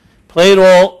 play it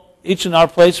all, each in our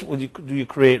place, do you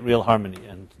create real harmony.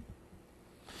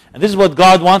 And this is what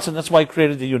God wants, and that's why He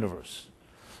created the universe.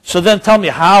 So then tell me,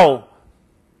 how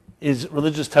is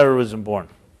religious terrorism born?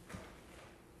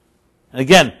 And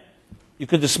again, you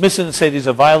could dismiss it and say these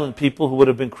are violent people who would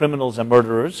have been criminals and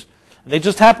murderers, and they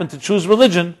just happen to choose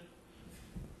religion,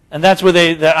 and that's where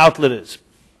their outlet is.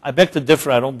 I beg to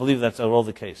differ. I don't believe that's at all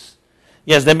the case.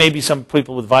 Yes, there may be some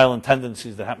people with violent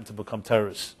tendencies that happen to become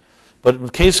terrorists. But in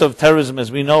the case of terrorism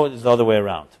as we know it, it's the other way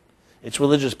around. It's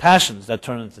religious passions that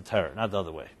turn into terror, not the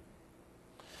other way.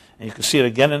 And you can see it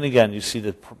again and again. You see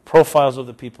the profiles of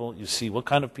the people. You see what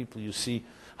kind of people. You see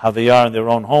how they are in their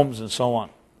own homes and so on.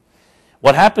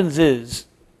 What happens is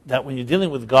that when you're dealing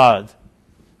with God,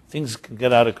 things can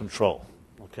get out of control.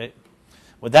 Okay?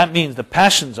 What that means, the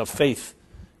passions of faith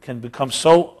can become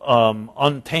so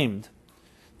untamed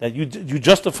that you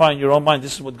justify in your own mind,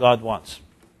 this is what God wants.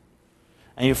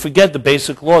 And you forget the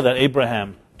basic law that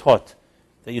Abraham taught,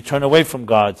 that you turn away from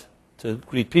God to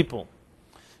greet people.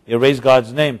 You erase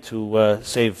God's name to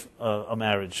save a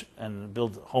marriage and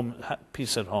build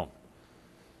peace at home.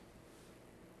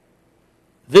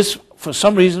 This, for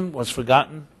some reason, was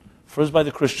forgotten, first by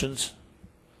the Christians,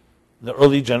 the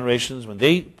early generations, when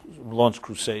they launched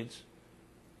crusades,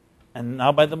 and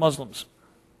now by the Muslims.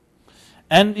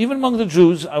 And even among the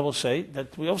Jews, I will say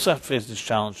that we also have to face these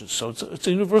challenges. So it's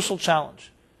a universal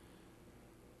challenge.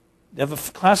 They have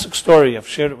a classic story. I've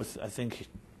shared it with, I think,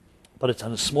 but it's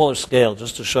on a smaller scale,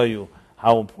 just to show you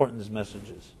how important this message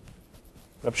is.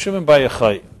 Reb Shimon Bar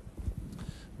Yochai,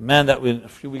 a man that in a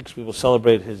few weeks we will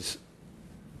celebrate his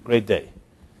great day,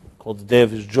 called the Day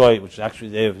of His Joy, which is actually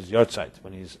the day of his Yartzeit,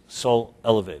 when he's so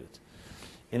elevated.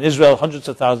 In Israel, hundreds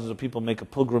of thousands of people make a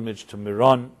pilgrimage to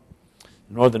Miron,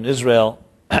 in northern Israel,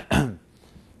 to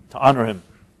honor him.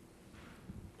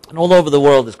 And all over the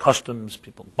world, there's customs,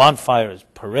 people, bonfires,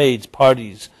 parades,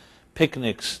 parties,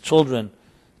 picnics, children.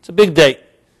 It's a big day.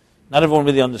 Not everyone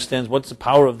really understands what's the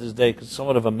power of this day, because it's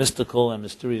somewhat of a mystical and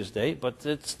mysterious day, but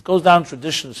it goes down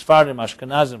traditions, Sfardim,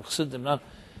 Ashkenazim, Chassidim,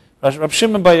 Reb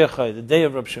Shimon Bar Yochai, the day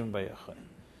of Reb Shimon Bar Yochai.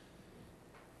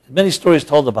 Many stories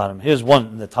told about him. Here's one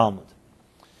in the Talmud.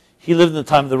 He lived in the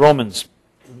time of the Romans,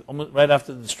 right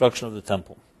after the destruction of the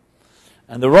temple.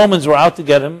 And the Romans were out to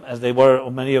get him, as they were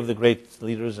many of the great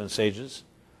leaders and sages.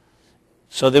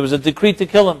 So there was a decree to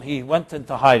kill him. He went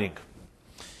into hiding.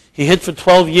 He hid for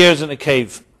 12 years in a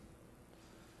cave.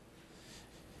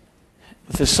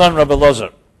 with his son Rabbi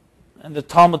Lozer. And the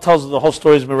Talmud tells us the whole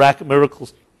story is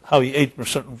miracles, how he ate a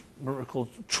certain miracle.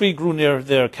 A tree grew near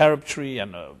there, a carob tree,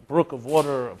 and a brook of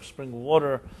water, a spring of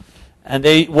water. And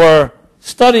they were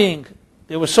studying.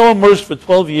 They were so immersed for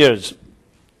 12 years.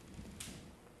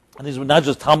 And these were not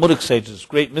just Talmudic sages,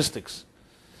 great mystics,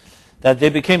 that they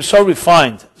became so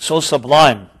refined, so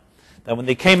sublime, that when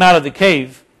they came out of the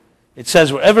cave, it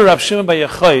says, wherever Rav Shimon Bar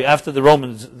Yochai, after the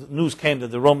Romans, the news came that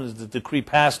the decree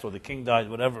passed, or the king died,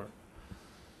 whatever.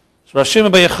 So Rav Shimon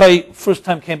Bar Yochai, first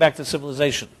time came back to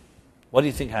civilization. What do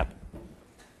you think happened?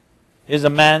 Here's a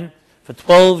man, for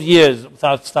 12 years,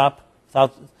 without stop,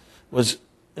 was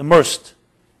immersed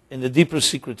in the deeper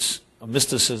secrets of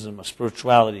mysticism, of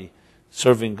spirituality,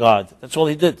 serving God. That's all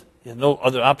he did. He had no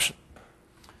other option.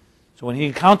 So when he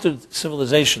encountered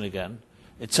civilization again,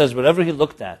 it says whatever he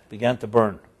looked at began to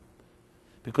burn.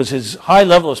 Because his high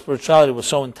level of spirituality was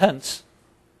so intense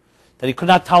that he could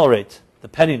not tolerate the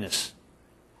pettiness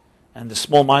and the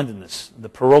small-mindedness, and the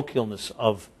parochialness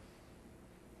of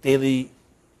daily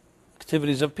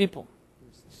activities of people.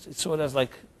 He saw it as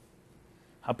like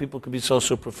how people could be so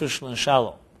superficial and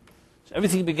shallow. So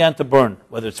everything began to burn,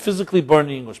 whether it's physically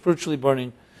burning or spiritually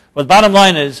burning. But the bottom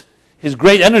line is, his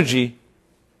great energy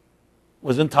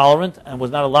was intolerant and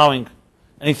was not allowing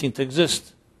anything to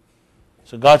exist.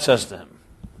 So God says to him,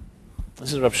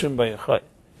 this is Rav Shimon Bar Yochai,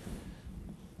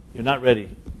 you're not ready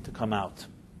to come out.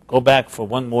 Go back for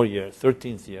one more year,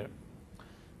 13th year,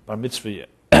 bar mitzvah year.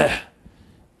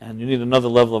 And you need another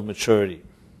level of maturity.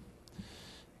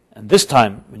 And this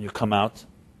time, when you come out,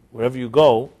 wherever you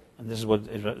go, and this is what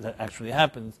actually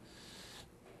happens,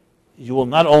 you will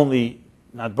not only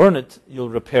not burn it, you'll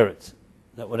repair it.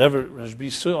 That whatever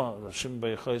Rashbi saw, Rav Shimon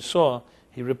Bar Yochai saw,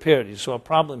 he repaired. He saw a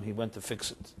problem, he went to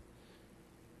fix it.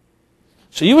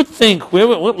 So you would think,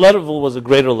 what level was a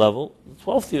greater level? The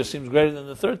 12th year seems greater than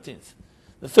the 13th.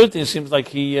 The 13th seems like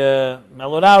he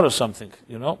mellowed out or something,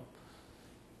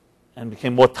 and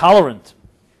became more tolerant.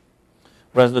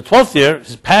 Whereas in the 12th year,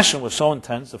 his passion was so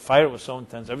intense, the fire was so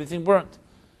intense, everything burned.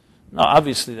 No,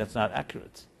 obviously that's not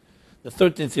accurate. The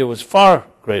 13th year was far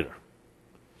greater.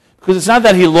 Because it's not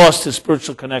that he lost his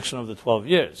spiritual connection of the 12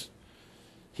 years.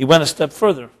 He went a step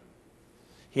further.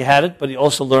 He had it, but he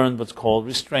also learned what's called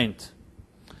restraint.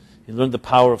 He learned the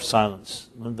power of silence.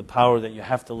 He learned the power that you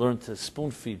have to learn to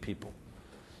spoon feed people.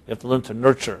 You have to learn to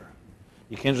nurture.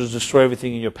 You can't just destroy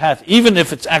everything in your path, even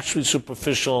if it's actually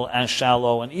superficial and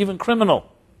shallow and even criminal.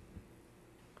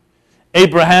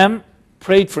 Abraham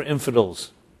prayed for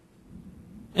infidels.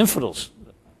 Infidels.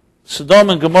 Sodom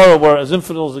and Gomorrah were as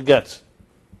infidels it gets.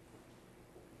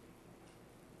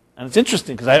 And it's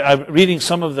interesting because I'm reading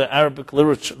some of the Arabic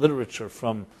literature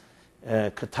from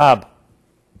Kitab.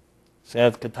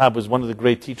 Sayyid Kitab was one of the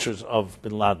great teachers of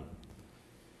bin Laden.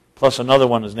 Plus another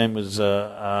one, his name was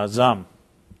Azam.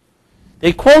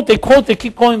 They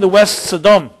keep calling the West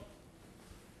Sodom,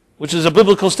 which is a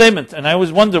biblical statement. And I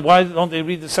always wonder, why don't they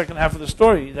read the second half of the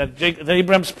story, that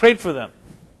Abraham's prayed for them.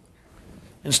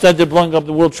 Instead, they're blowing up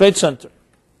the World Trade Center.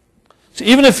 So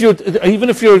even if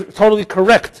you're totally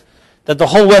correct that the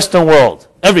whole Western world,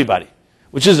 everybody,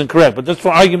 which isn't correct, but just for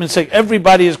argument's sake,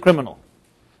 everybody is criminal.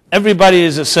 Everybody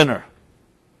is a sinner,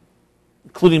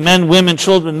 including men, women,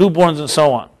 children, newborns, and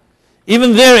so on.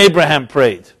 Even there, Abraham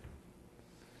prayed.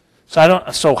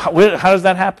 So how does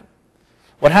that happen?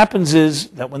 What happens is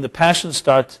that when the passions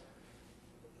start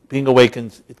being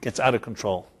awakened, it gets out of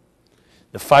control.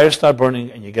 The fires start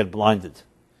burning and you get blinded.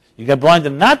 You get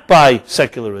blinded not by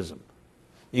secularism.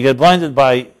 You get blinded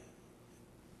by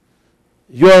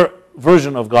your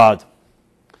version of God.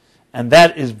 And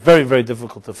that is very, very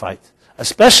difficult to fight.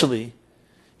 Especially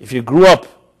if you grew up,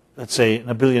 let's say, in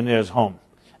a billionaire's home.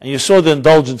 And you saw the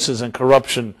indulgences and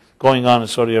corruption going on in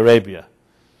Saudi Arabia.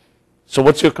 So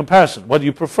what's your comparison? What do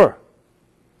you prefer?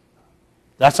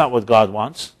 That's not what God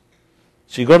wants.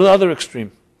 So you go to the other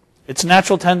extreme. It's a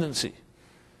natural tendency.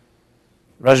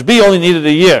 Rashbi only needed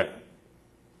a year.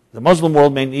 The Muslim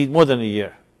world may need more than a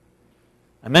year.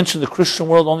 I mentioned the Christian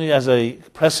world only as a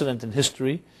precedent in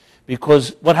history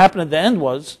because what happened at the end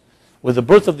was, with the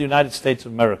birth of the United States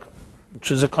of America,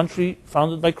 which is a country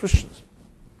founded by Christians,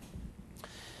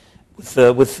 with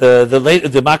the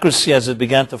late democracy as it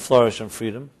began to flourish and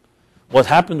freedom, what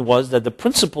happened was that the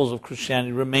principles of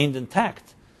Christianity remained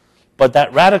intact. But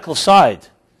that radical side,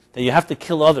 that you have to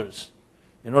kill others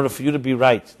in order for you to be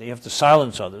right, that you have to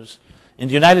silence others. In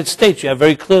the United States, you have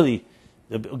very clearly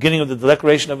the beginning of the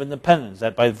Declaration of Independence,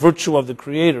 that by virtue of the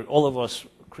Creator, all of us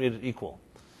are created equal.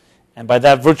 And by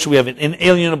that virtue, we have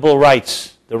inalienable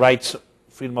rights, the rights,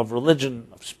 freedom of religion,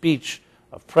 of speech,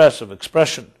 of press, of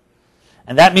expression.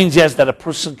 And that means, yes, that a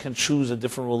person can choose a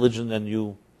different religion than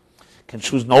you, can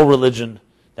choose no religion.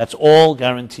 That's all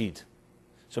guaranteed.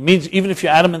 So it means even if you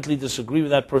adamantly disagree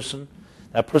with that person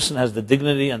has the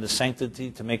dignity and the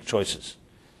sanctity to make choices,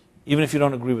 even if you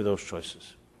don't agree with those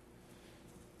choices.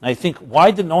 And I think,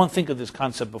 why did no one think of this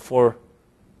concept before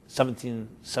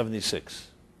 1776?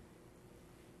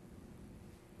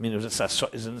 I mean,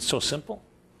 isn't it so simple?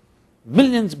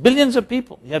 Billions of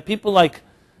people. You have people like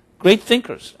great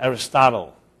thinkers,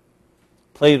 Aristotle,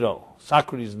 Plato,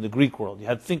 Socrates in the Greek world. You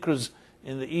had thinkers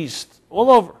in the East, all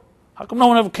over. How come no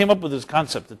one ever came up with this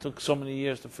concept? It took so many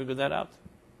years to figure that out.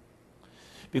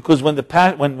 Because when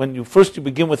you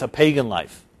begin with a pagan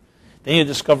life, then you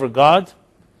discover God,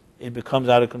 it becomes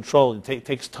out of control. It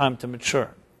takes time to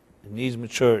mature. It needs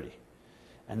maturity.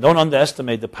 And don't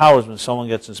underestimate the powers when someone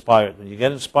gets inspired. When you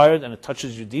get inspired and it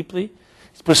touches you deeply,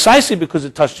 it's precisely because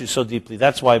it touched you so deeply.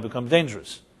 That's why it becomes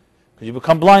dangerous. Because you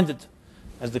become blinded.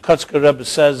 As the Kotzker Rebbe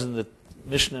says in the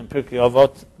Mishnah in Pirkei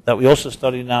Avot, that we also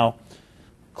study now,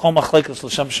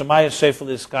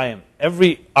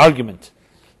 every argument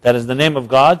that is the name of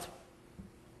God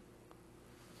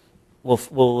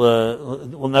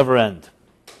will never end.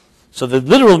 So the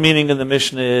literal meaning in the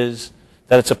Mishnah is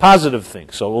that it's a positive thing.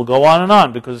 So we'll go on and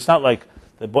on, because it's not like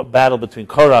the battle between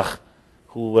Korach,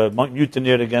 who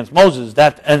mutineered against Moses.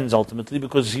 That ends ultimately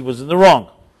because he was in the wrong.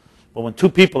 But when two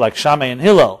people like Shammai and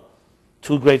Hillel,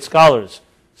 two great scholars,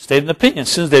 state an opinion,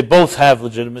 since they both have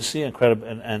legitimacy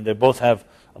and they both have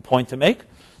a point to make,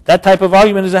 that type of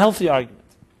argument is a healthy argument.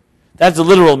 That's the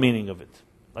literal meaning of it.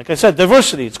 Like I said,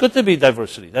 diversity. It's good to be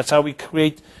diversity. That's how we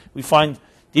find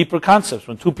deeper concepts.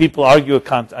 When two people argue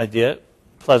an idea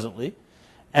pleasantly,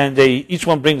 and each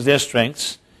one brings their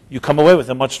strengths, you come away with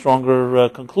a much stronger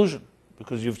conclusion,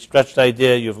 because you've stretched the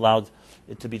idea, you've allowed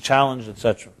it to be challenged,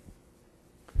 etc.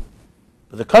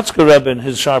 But the Kotzker Rebbe, in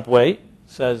his sharp way,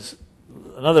 says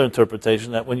another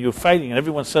interpretation, that when you're fighting and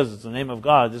everyone says it's the name of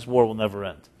God, this war will never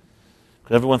end.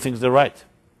 Because everyone thinks they're right.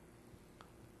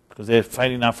 Because they're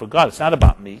fighting now for God. It's not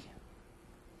about me.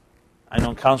 I know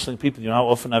in counseling people, you know how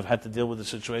often I've had to deal with a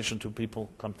situation, two people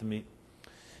come to me.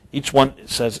 Each one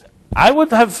says, I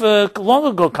would have long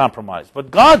ago compromised,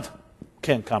 but God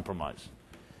can't compromise.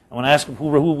 And when I ask him,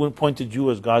 who appointed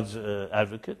you as God's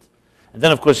advocate? And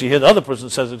then, of course, you hear the other person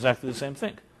says exactly the same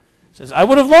thing. He says, I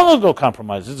would have long ago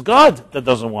compromised. It's God that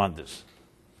doesn't want this.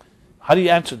 How do you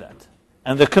answer that?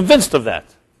 And they're convinced of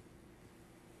that.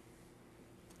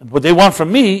 And what they want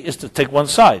from me is to take one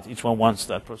side. Each one wants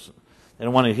that person. They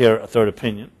don't want to hear a third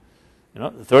opinion. You know,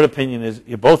 the third opinion is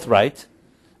you're both right,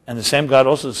 and the same God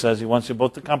also says he wants you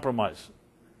both to compromise.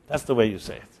 That's the way you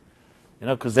say it. You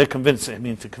know, because they're convinced. I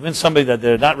mean, to convince somebody that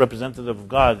they're not representative of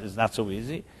God is not so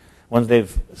easy once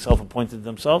they've self-appointed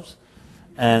themselves.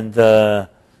 And so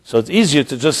it's easier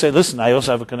to just say, listen, I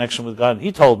also have a connection with God. And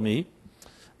he told me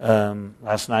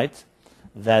last night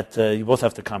that you both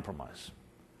have to compromise.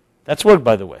 That's worked,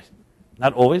 by the way.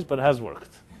 Not always, but it has worked.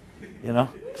 You know,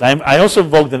 I also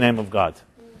invoke the name of God.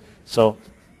 So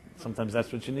sometimes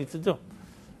that's what you need to do.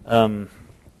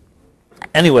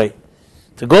 Anyway,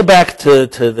 to go back to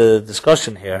the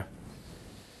discussion here.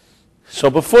 So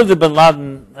before the Bin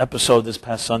Laden episode this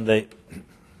past Sunday,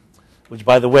 which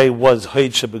by the way was Hoid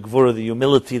Shebegvura, the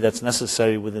humility that's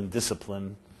necessary within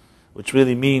discipline, which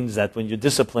really means that when you're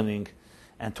disciplining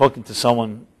and talking to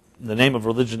someone in the name of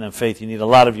religion and faith, you need a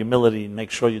lot of humility and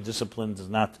make sure your discipline does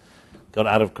not go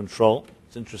out of control.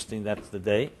 It's interesting that's the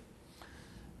day.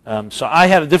 So I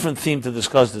had a different theme to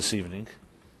discuss this evening,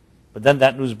 but then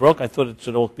that news broke. I thought it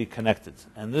should all be connected,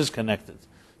 and it is connected.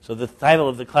 So the title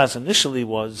of the class initially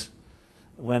was,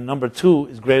 when number 2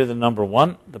 is greater than number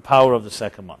 1, the power of the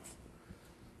second month.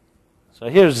 So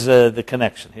here's the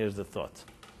connection. Here's the thought.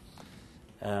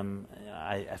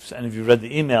 If any of you read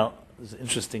the email, there's an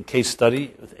interesting case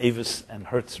study with Avis and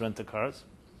Hertz Rent-A-Cars.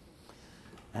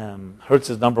 Hertz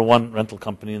is number 1 rental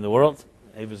company in the world.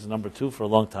 Avis is number 2 for a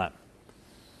long time.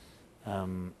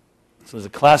 So there's a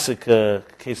classic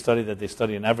case study that they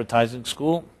study in advertising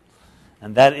school,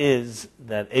 and that is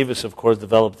that Avis, of course,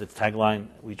 developed its tagline,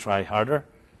 "We try harder,"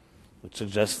 which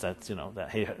suggests that, you know, that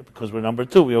hey, because we're number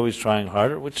 2, we're always trying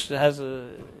harder, which has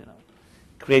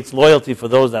creates loyalty for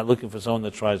those that are looking for someone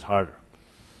that tries harder.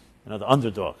 You know, the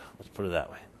underdog. Let's put it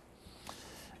that way.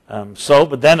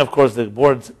 But then, of course, the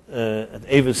board at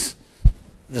Avis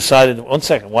decided, 1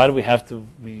 second, why do we have to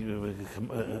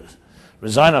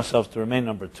resign ourselves to remain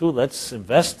number 2? Let's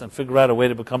invest and figure out a way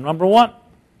to become number 1.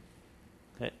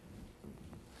 Okay.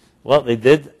 Well, they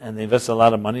did, and they invested a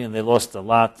lot of money, and they lost a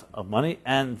lot of money,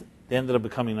 and they ended up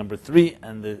becoming number 3,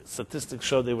 and the statistics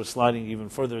showed they were sliding even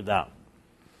further down.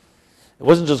 It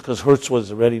wasn't just because Hertz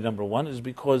was already number one, it was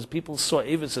because people saw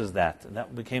Avis as that, and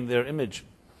that became their image.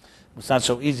 It's not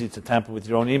so easy to tamper with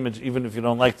your own image, even if you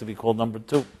don't like to be called number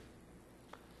two.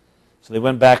 So they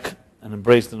went back and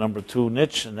embraced the number two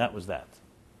niche, and that was that.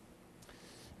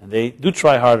 And they do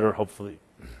try harder, hopefully.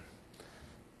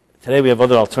 Today we have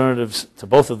other alternatives to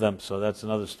both of them, so that's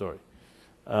another story.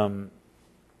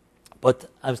 But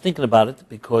I was thinking about it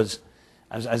because,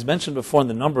 as mentioned before in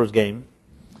the numbers game,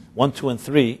 1, 2, and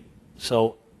 3,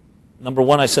 so number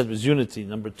 1 I said was unity,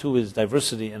 number 2 is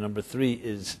diversity, and number 3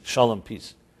 is shalom,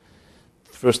 peace.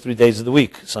 The first 3 days of the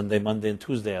week, Sunday, Monday, and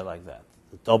Tuesday, I like that.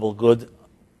 The double good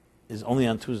is only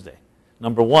on Tuesday.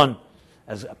 Number 1,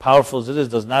 as powerful as it is,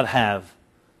 does not have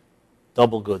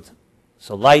double good.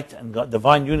 So light and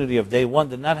divine unity of day 1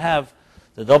 did not have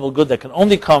the double good that can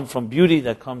only come from beauty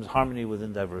that comes harmony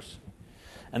within diversity.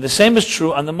 And the same is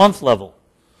true on the month level.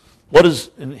 What is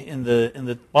in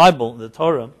the Bible, in the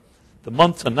Torah, the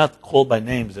months are not called by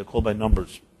names, they're called by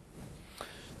numbers.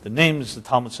 The names, the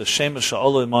Talmud says, Shema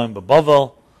Sha'olo Imayim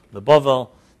Bebavel,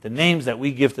 the names that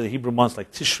we give to the Hebrew months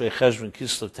like Tishrei, Cheshvan,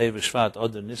 Kislev, Tev, Shvat,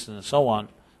 Adar, Nisan, and so on,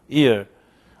 Iyar,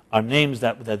 are names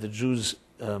that the Jews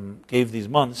gave these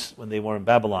months when they were in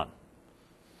Babylon.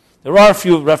 There are a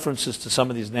few references to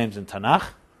some of these names in Tanakh,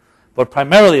 but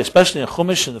primarily, especially in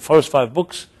Chumash, in the first 5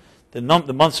 books, the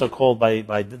months are called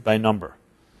by number.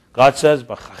 God says,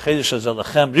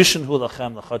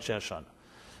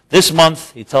 this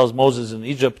month, he tells Moses in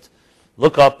Egypt,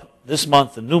 look up, this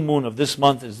month, the new moon of this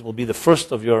month will be the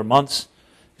first of your months.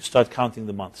 You start counting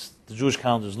the months. The Jewish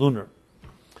calendar is lunar.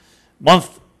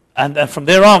 And from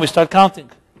there on, we start counting.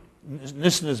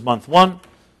 Nisan is month 1.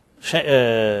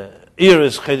 Iyar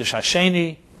is Chedesh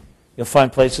HaSheni. You'll find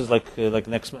places like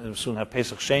next month, we'll soon have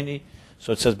Pesach Sheni.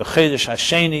 So it says, B'Chedesh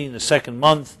HaSheni, in the 2nd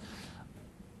month,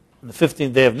 on the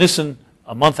 15th day of Nisan,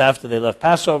 a month after they left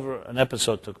Passover, an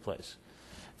episode took place.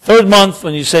 3rd month,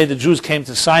 when you say the Jews came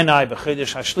to Sinai,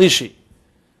 B'Chedesh HaShlishi,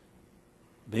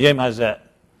 B'Yem Hazeh.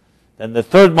 Then the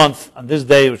 3rd month, on this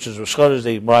day, which is Rosh Chodesh,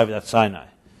 they arrived at Sinai.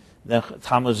 Then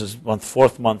Tammuz is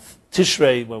 4th month.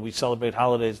 Tishrei, where we celebrate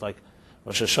holidays like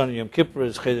Rosh Hashanah, Yom Kippur,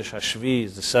 is Chedesh HaShvi,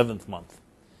 is the 7th month.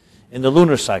 In the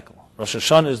lunar cycle. Rosh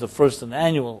Hashanah is the first in the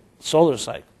annual solar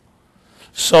cycle.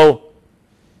 So,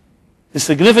 the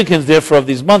significance, therefore, of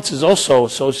these months is also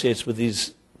associates with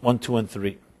these 1, 2, and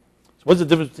 3. So what's the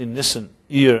difference between Nisan,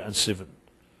 Iyar, and Sivan?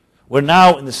 We're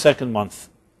now in the 2nd month,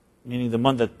 meaning the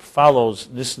month that follows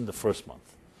Nisan, the 1st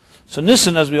month. So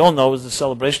Nisan, as we all know, is the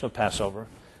celebration of Passover.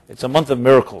 It's a month of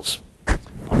miracles,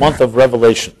 a month of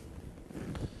revelation.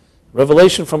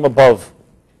 Revelation from above.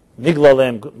 It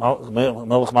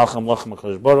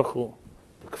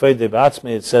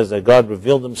says that God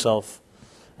revealed himself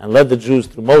and led the Jews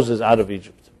through Moses out of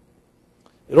Egypt.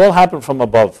 It all happened from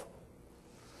above.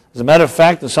 As a matter of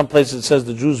fact, in some places it says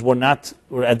the Jews were at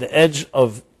the edge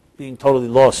of being totally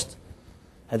lost.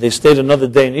 Had they stayed another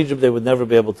day in Egypt, they would never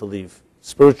be able to leave,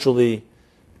 spiritually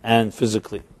and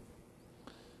physically.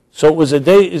 So it was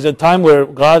a time where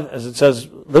God, as it says,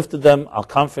 lifted them al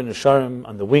kanfei nesharim,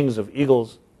 on the wings of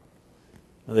eagles.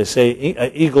 And they say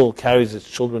an eagle carries its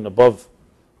children above,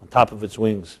 on top of its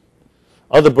wings.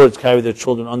 Other birds carry their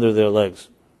children under their legs.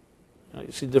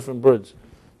 You see different birds.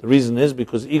 The reason is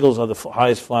because eagles are the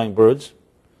highest flying birds,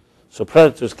 so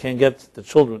predators can't get the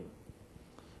children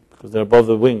because they're above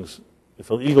the wings. If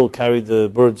an eagle carried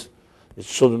its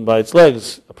children by its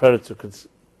legs, a predator could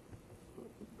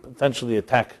potentially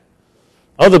attack.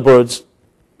 Other birds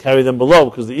carry them below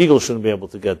because the eagle shouldn't be able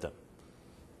to get them.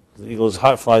 The eagle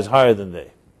flies higher than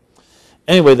they.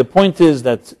 Anyway, the point is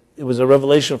that it was a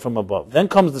revelation from above. Then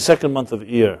comes the 2nd month of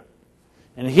Iyar.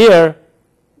 And here,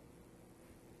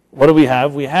 what do we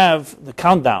have? We have the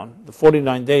countdown, the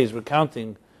 49 days. We're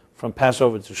counting from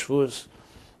Passover to Shavuos.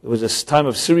 It was a time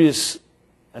of serious,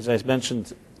 as I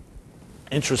mentioned,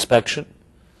 introspection.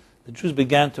 The Jews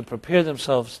began to prepare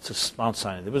themselves to Mount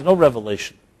Sinai. There was no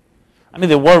revelation. I mean,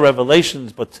 there were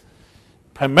revelations, but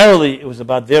primarily it was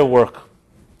about their work.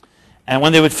 And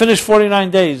when they would finish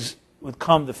 49 days, would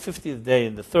come the 50th day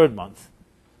in the 3rd month,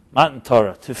 Matan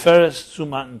Torah. Tiferes zu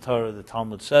Matan Torah, the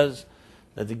Talmud says,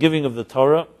 that the giving of the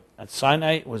Torah at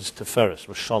Sinai was Tiferes,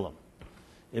 was Shalom.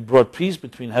 It brought peace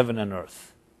between heaven and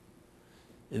earth.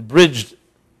 It bridged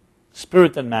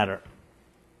spirit and matter,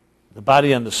 the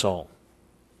body and the soul.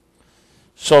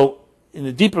 So, in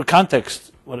the deeper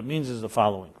context, what it means is the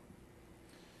following.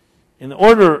 In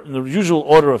the usual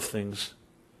order of things,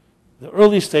 the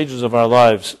early stages of our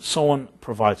lives, someone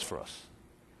provides for us.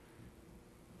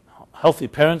 Healthy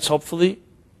parents, hopefully,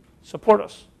 support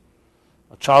us.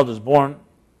 A child is born,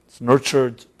 it's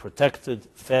nurtured, protected,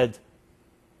 fed.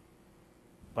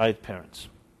 by parents.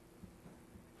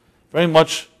 Very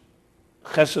much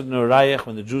chesed ne'urayach,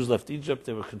 when the Jews left Egypt,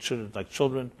 they were considered like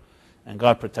children, and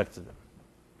God protected them.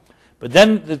 But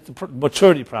then the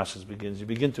maturity process begins. You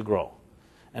begin to grow.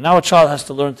 And now a child has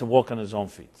to learn to walk on his own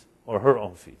feet, or her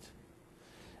own feet.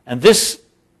 And this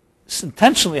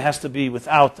intentionally has to be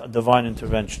without a divine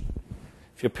intervention.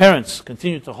 If your parents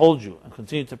continue to hold you and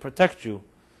continue to protect you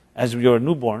as you're a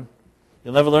newborn,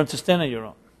 you'll never learn to stand on your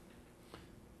own.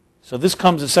 So this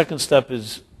comes, the second step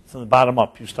is from the bottom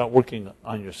up. You start working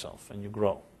on yourself and you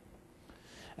grow.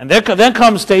 And then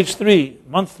comes stage 3,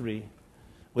 month 3,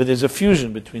 where there's a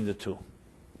fusion between the two.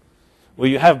 Where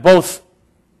you have both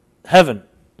heaven,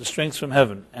 the strengths from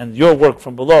heaven, and your work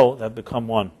from below that become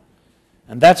one.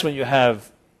 And that's when you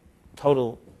have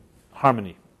total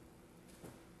harmony.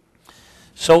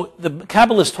 So the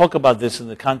Kabbalists talk about this in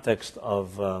the context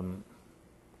of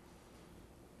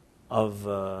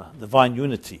divine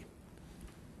unity.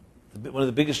 One of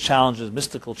the biggest challenges,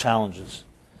 mystical challenges,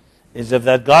 is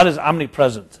that God is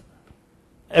omnipresent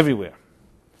everywhere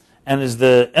and is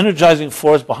the energizing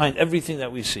force behind everything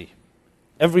that we see.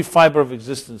 Every fiber of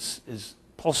existence is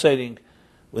pulsating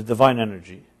with divine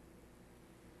energy.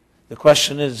 The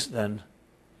question is then,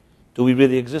 do we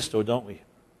really exist or don't we?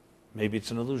 Maybe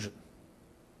it's an illusion.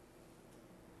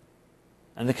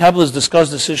 And the Kabbalists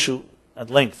discuss this issue at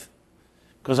length.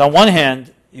 Because on one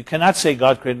hand, you cannot say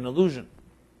God created an illusion.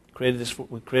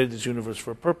 We created this universe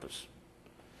for a purpose.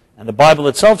 And the Bible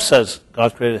itself says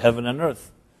God created heaven and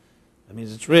earth. That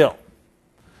means it's real.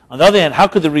 On the other hand, how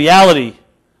could the reality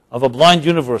of a blind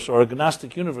universe or a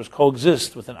gnostic universe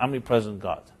coexist with an omnipresent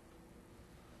God?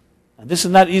 And this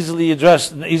is not easily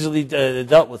addressed and easily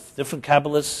dealt with. Different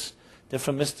Kabbalists,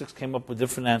 different mystics came up with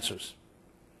different answers.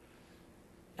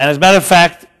 And as a matter of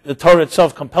fact, the Torah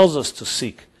itself compels us to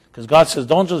seek. Because God says,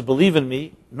 don't just believe in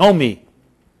me, know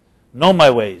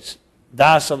my ways.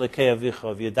 I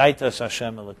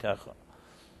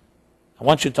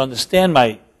want you to understand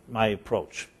my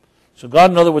approach. So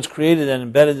God, in other words, created and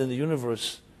embedded in the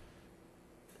universe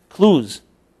clues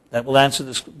that will answer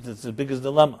the biggest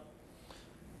dilemma.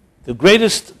 The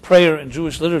greatest prayer in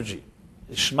Jewish liturgy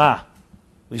is Shema.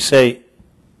 We say,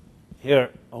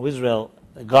 here, O Israel,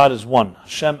 God is one,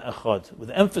 Hashem Echad, with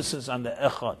emphasis on the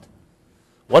Echad.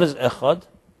 What is Echad?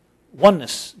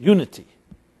 Oneness, unity.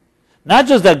 Not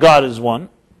just that God is one,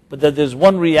 but that there's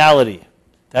one reality.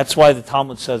 That's why the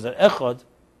Talmud says that Echad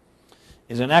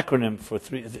is an acronym for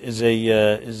three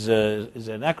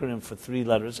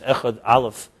letters. Echad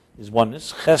Aleph is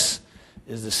oneness. Ches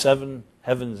is the 7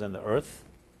 heavens and the earth.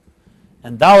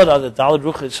 And Daled are the Daled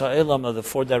Ruchot Ha'olam are the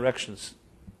 4 directions,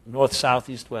 north, south,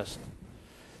 east, west.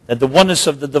 That the oneness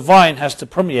of the divine has to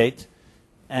permeate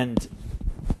and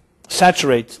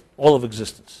saturate all of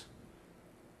existence.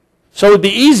 So it would be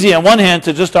easy on one hand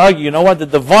to just argue, you know what, the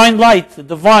divine light, the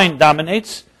divine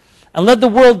dominates, and let the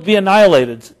world be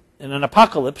annihilated in an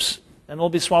apocalypse, and all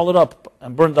be swallowed up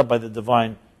and burned up by the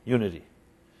divine unity.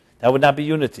 That would not be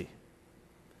unity.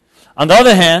 On the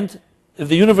other hand, if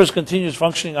the universe continues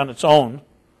functioning on its own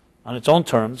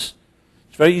terms,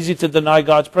 it's very easy to deny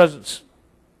God's presence.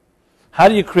 How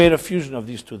do you create a fusion of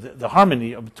these two, the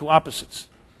harmony of two opposites?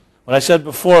 When I said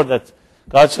before that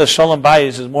God says Shalom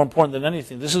Bayis is more important than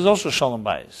anything, this is also Shalom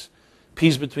Bayis,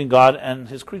 peace between God and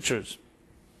his creatures,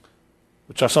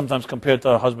 which are sometimes compared to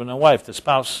a husband and wife, the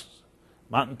spouse.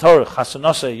 Matan Torah,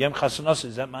 Chasanose, Yem Chasanose,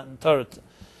 is that Matan Torah.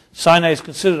 Sinai is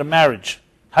considered a marriage.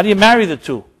 How do you marry the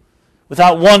two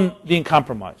without one being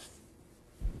compromised?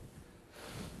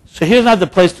 So here's not the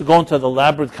place to go into the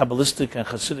elaborate Kabbalistic and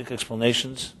Hasidic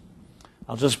explanations.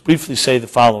 I'll just briefly say the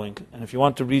following, and if you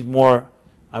want to read more,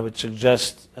 I would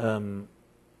suggest in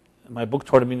my book,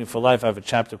 Toward a Meaningful Life, I have a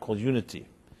chapter called Unity,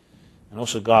 and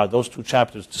also God. Those 2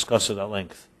 chapters discuss it at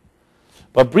length.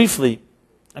 But briefly,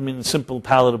 in simple,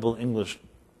 palatable English,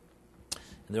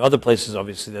 and there are other places,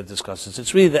 obviously, that discuss this.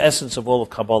 It's really the essence of all of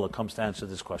Kabbalah comes to answer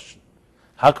this question.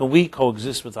 How can we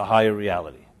coexist with a higher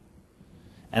reality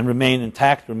and remain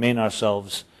intact, remain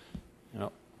ourselves,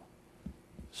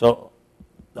 So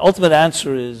the ultimate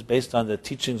answer is based on the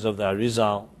teachings of the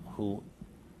Arizal, who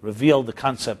revealed the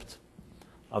concept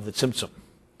of the Tzimtzum.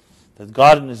 That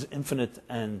God in his infinite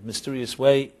and mysterious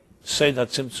way, say that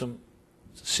Tzimtzum,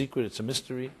 it's a secret, it's a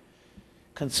mystery,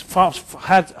 has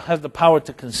the power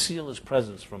to conceal his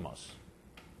presence from us.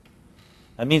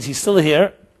 That means he's still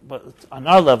here, but on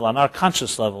our level, on our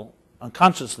conscious level,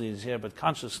 unconsciously he's here, but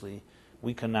consciously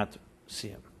we cannot see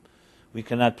him. We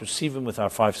cannot perceive him with our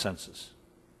 5 senses.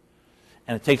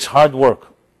 And it takes hard work.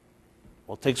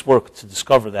 Well, it takes work to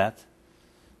discover that.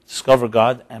 It discover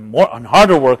God, and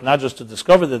harder work, not just to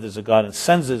discover that there's a God and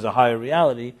sense there's a higher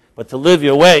reality, but to live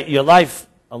your life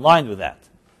aligned with that.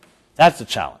 That's the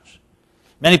challenge.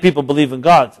 Many people believe in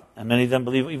God, and many of them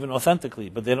believe even authentically,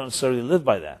 but they don't necessarily live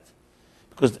by that.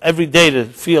 Because every day to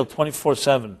feel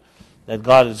 24/7 that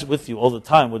God is with you all the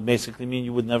time would basically mean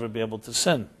you would never be able to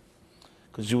sin.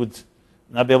 Because you would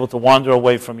not be able to wander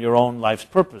away from your own life's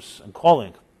purpose and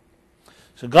calling.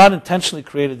 So God intentionally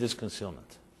created this concealment.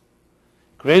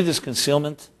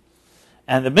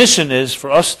 And the mission is for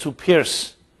us to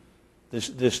pierce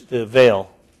the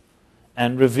veil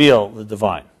and reveal the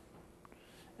divine.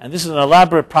 And this is an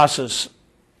elaborate process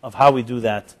of how we do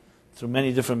that through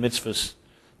many different mitzvahs,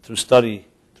 through study,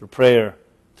 through prayer,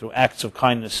 through acts of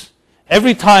kindness.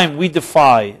 Every time we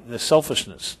defy the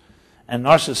selfishness and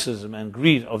narcissism and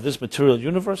greed of this material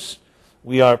universe,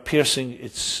 we are piercing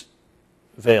its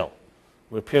veil.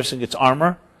 We're piercing its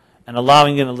armor and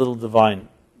allowing in a little divine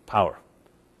power.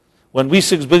 When we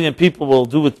 6 billion people will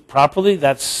do it properly,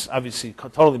 that's obviously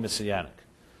totally messianic.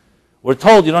 We're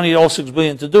told you don't need all 6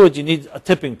 billion to do it, you need a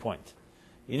tipping point.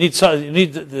 You need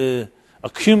the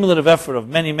accumulative effort of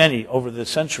many over the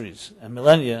centuries and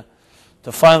millennia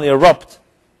to finally erupt,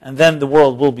 and then the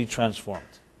world will be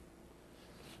transformed.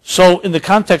 So in the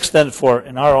context then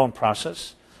in our own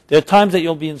process, there are times that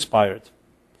you'll be inspired.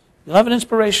 You'll have an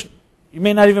inspiration. You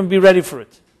may not even be ready for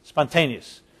it.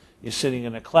 Spontaneous. You're sitting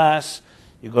in a class,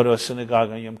 you go to a synagogue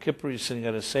on Yom Kippur, you're sitting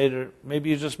at a Seder, maybe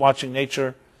you're just watching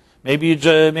nature, maybe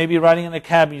you're riding in a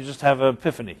cab and you just have an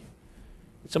epiphany.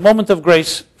 It's a moment of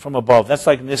grace from above. That's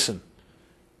like Nissen.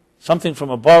 Something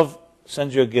from above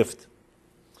sends you a gift.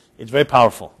 It's very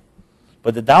powerful.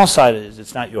 But the downside is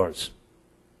it's not yours.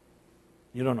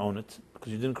 You don't own it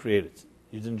because you didn't create it.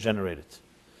 You didn't generate it.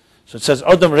 So it says,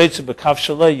 a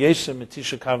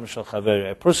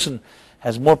person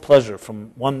has more pleasure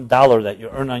from $1 that you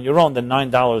earn on your own than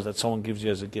 $9 that someone gives you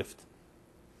as a gift.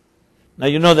 Now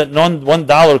you know that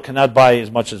 $1 cannot buy as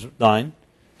much as 9,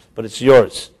 but it's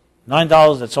yours.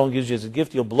 $9 that someone gives you as a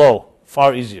gift, you'll blow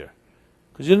far easier.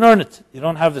 Because you didn't earn it. You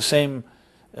don't have the same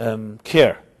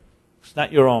care. It's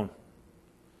not your own.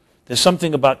 There's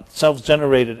something about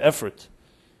self-generated effort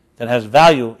that has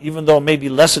value, even though it may be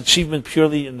less achievement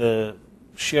purely in the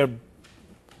sheer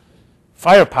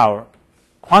firepower,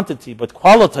 quantity, but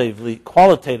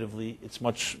qualitatively, it's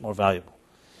much more valuable.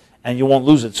 And you won't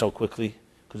lose it so quickly,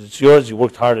 because it's yours, you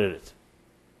worked hard at it.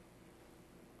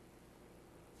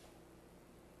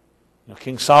 You know,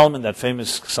 King Solomon, that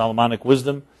famous Solomonic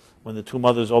wisdom, when the two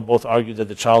mothers both argued that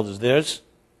the child is theirs,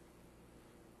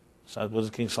 so what does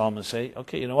King Solomon say?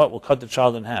 Okay, you know what, we'll cut the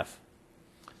child in half.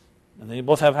 And then you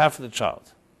both have half of the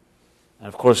child. And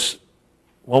of course,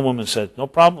 one woman said, no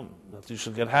problem, you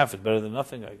should get half, it's better than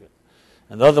nothing I get.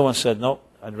 And the other one said, no,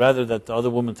 I'd rather that the other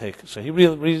woman take it. So he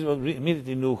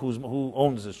immediately knew who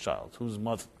owns this child, whose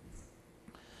mother.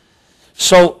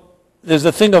 So there's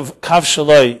the thing of kav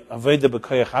shaloi, aveda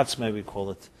b'koyach atzmei, we call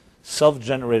it,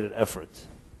 self-generated effort.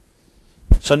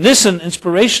 So Nisan,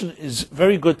 inspiration, is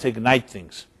very good to ignite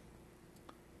things.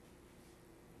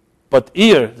 But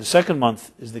Iyar, the second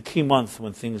month, is the key month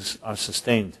when things are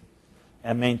sustained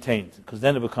and maintained, because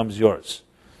then it becomes yours.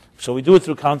 So we do it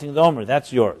through counting the Omer.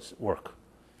 That's yours, work.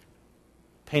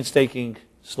 Painstaking,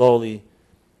 slowly.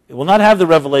 It will not have the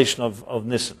revelation of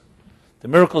Nisan. The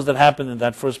miracles that happen in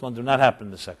that first month do not happen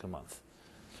in the second month.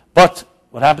 But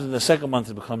what happens in the second month,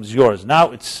 it becomes yours.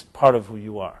 Now it's part of who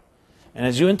you are. And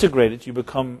as you integrate it,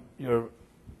 your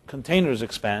containers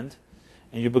expand,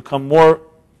 and you become more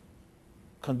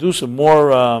conducive, more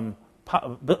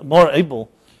able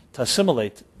to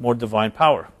assimilate more divine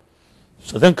power.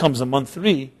 So then comes the month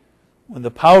 3, when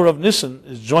the power of Nisan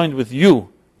is joined with you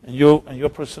and your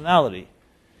personality,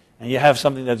 and you have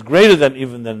something that's greater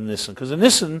than Nisan. Because in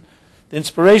Nisan, the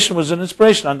inspiration was an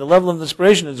inspiration. On the level of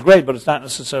inspiration, it's great, but it's not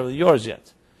necessarily yours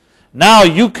yet. Now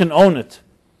you can own it,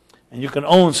 and you can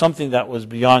own something that was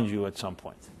beyond you at some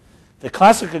point. The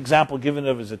classic example given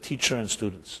of is a teacher and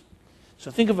students. So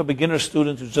think of a beginner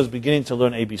student who's just beginning to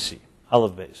learn ABC,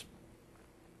 Aleph Beis.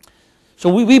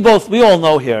 So we all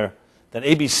know here that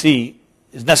ABC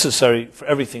is necessary for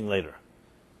everything later.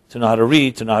 To know how to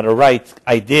read, to know how to write,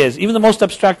 ideas, even the most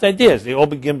abstract ideas, they all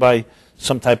begin by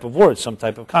some type of words, some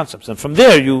type of concepts. And from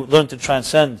there you learn to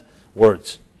transcend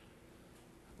words.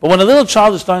 But when a little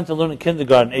child is starting to learn in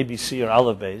kindergarten ABC or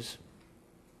Aleph Beis,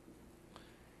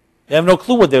 they have no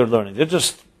clue what they're learning. They're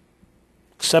just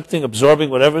accepting, absorbing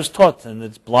whatever is taught, and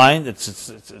it's blind, it's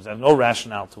there's no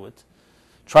rationale to it.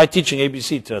 Try teaching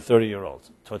ABC to a 30-year-old,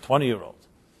 to a 20-year-old,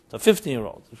 to a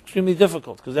 15-year-old. It's extremely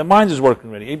difficult, because their mind is working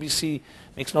already. ABC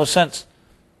makes no sense.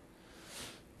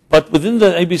 But within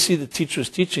the ABC, the teacher is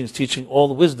teaching all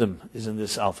the wisdom is in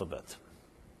this alphabet.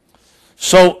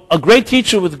 So a great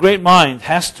teacher with a great mind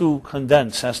has to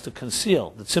condense, has to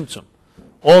conceal the tzimtzum,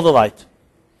 all the light,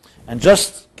 and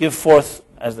just give forth,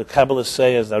 as the Kabbalists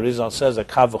say, as the Arizal says, a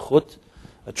kav v'chut,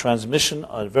 a transmission,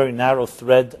 a very narrow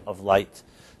thread of light.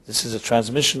 This is a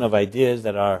transmission of ideas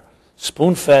that are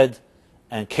spoon-fed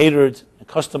and catered and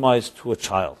customized to a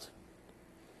child.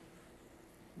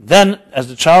 Then, as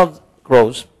the child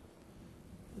grows,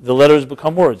 the letters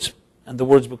become words, and the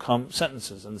words become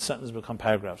sentences, and the sentences become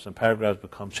paragraphs, and paragraphs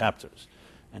become chapters,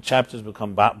 and chapters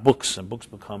become books, and books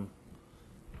become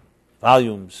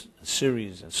volumes, and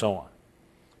series, and so on.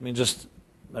 I mean, just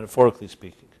metaphorically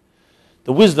speaking.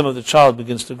 The wisdom of the child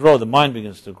begins to grow, the mind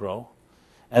begins to grow.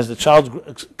 As the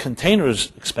child's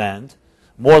containers expand,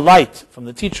 more light from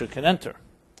the teacher can enter,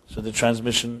 so the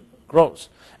transmission grows.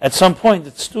 At some point,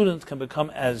 the student can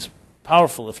become as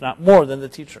powerful, if not more, than the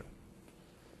teacher.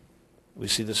 We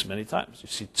see this many times. You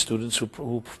see students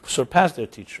who surpass their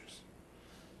teachers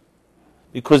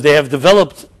because they have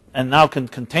developed and now can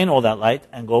contain all that light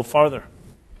and go farther.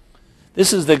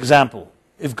 This is the example.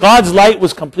 If God's light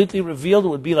was completely revealed, it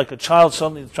would be like a child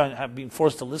suddenly being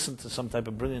forced to listen to some type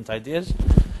of brilliant ideas.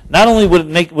 Not only would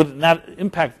it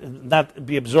not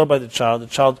be absorbed by the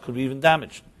child could be even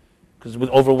damaged because it would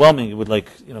overwhelming. It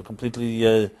would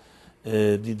completely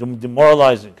be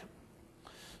demoralizing.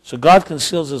 So God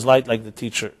conceals His light like the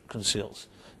teacher conceals,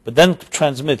 but then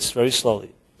transmits very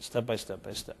slowly, step by step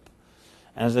by step.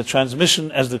 And as the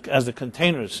transmission, as the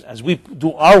containers, as we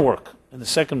do our work in the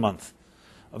second month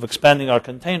of expanding our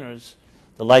containers,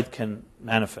 the light can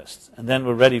manifest. And then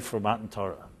we're ready for Matan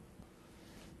Torah.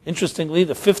 Interestingly,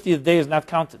 the 50th day is not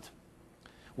counted.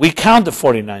 We count the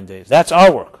 49 days. That's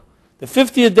our work. The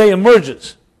 50th day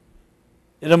emerges.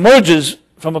 It emerges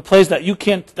from a place that you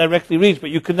can't directly reach,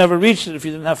 but you could never reach it if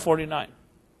you didn't have 49.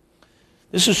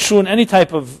 This is true in any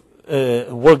type of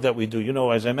work that we do. You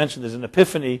know, as I mentioned, there's an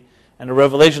epiphany and a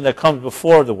revelation that comes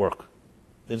before the work,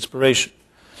 the inspiration.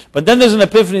 But then there's an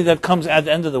epiphany that comes at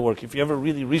the end of the work. If you ever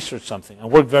really research something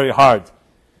and work very hard,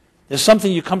 there's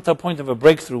something, you come to a point of a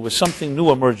breakthrough where something new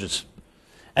emerges.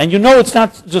 And you know it's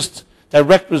not just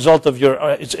direct result of your,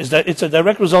 it's a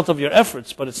direct result of your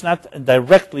efforts, but it's not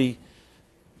directly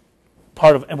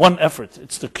part of one effort.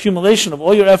 It's the accumulation of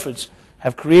all your efforts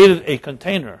have created a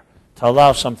container to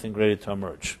allow something greater to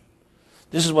emerge.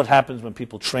 This is what happens when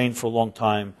people train for a long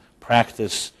time,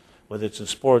 practice, whether it's in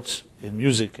sports, in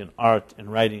music, in art, in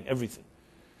writing, everything.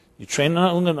 You train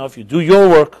long enough, you do your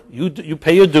work, you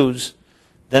pay your dues,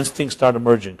 then things start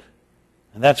emerging.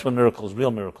 And that's when miracles,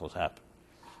 real miracles happen.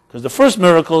 Because the first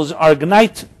miracles are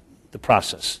ignite the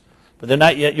process, but they're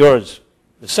not yet yours.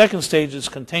 The second stage is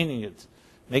containing it,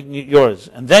 making it yours.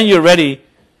 And then you're ready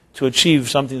to achieve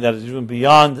something that is even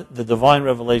beyond the divine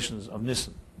revelations of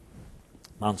Nisan,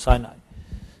 Mount Sinai.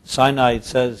 Sinai, it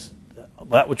says,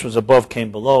 that which was above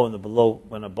came below, and the below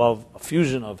went above, a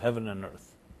fusion of heaven and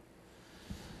earth.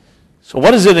 So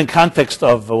what is it in context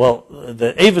of, well,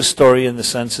 the Ava story in the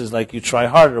sense is like you try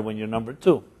harder when you're number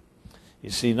 2. You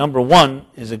see, number 1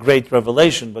 is a great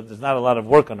revelation, but there's not a lot of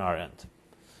work on our end.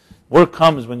 Work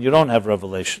comes when you don't have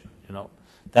revelation, you know.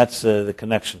 That's the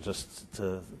connection, just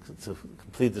to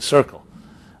complete the circle.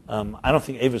 I don't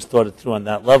think Ava's thought it through on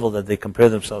that level, that they compare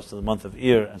themselves to the month of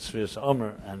Iyar and Sfiras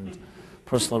Omer and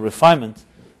personal refinement,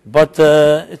 but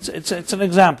it's an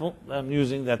example I'm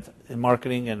using that in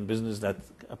marketing and business that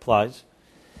applies.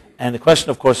 And the question,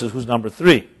 of course, is who's number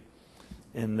 3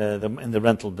 in the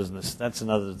rental business. That's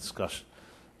another discussion.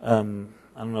 I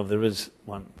don't know if there is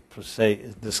one per se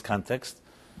in this context.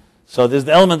 So there's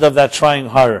the element of that trying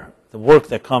harder, the work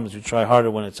that comes. You try harder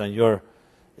when it's on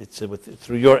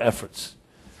through your efforts.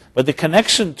 But the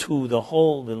connection to the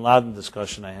whole Bin Laden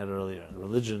discussion I had earlier,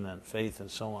 religion and faith and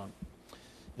so on,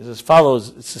 is as follows.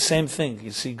 It's the same thing.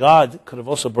 You see, God could have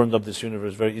also burned up this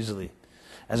universe very easily.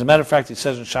 As a matter of fact, he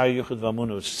says in Shari Yuchud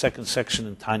V'Amunu, it's the second section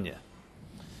in Tanya,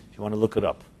 if you want to look it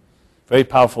up. Very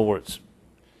powerful words.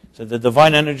 So the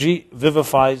divine energy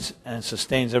vivifies and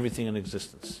sustains everything in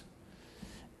existence.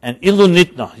 And ilu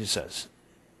nitna, he says,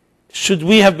 should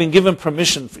we have been given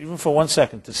permission, even for 1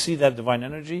 second, to see that divine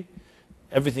energy,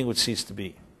 everything would cease to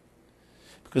be.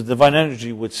 Because divine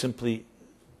energy would simply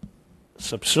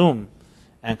subsume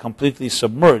and completely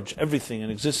submerge everything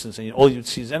in existence, and all you'd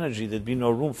see is energy. There'd be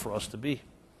no room for us to be.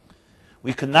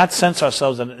 We could not sense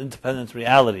ourselves as an independent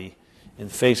reality in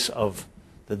face of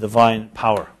the divine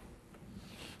power.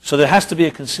 So there has to be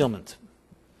a concealment.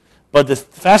 But the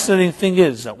fascinating thing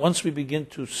is that once we begin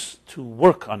to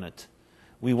work on it,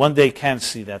 we one day can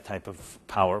see that type of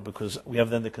power because we have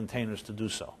then the containers to do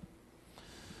so.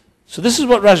 So this is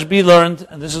what Rashbi learned,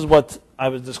 and this is what I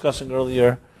was discussing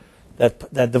earlier,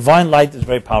 that divine light is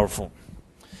very powerful.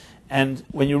 And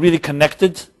when you're really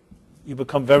connected, you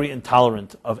become very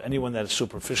intolerant of anyone that is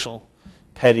superficial,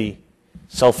 petty,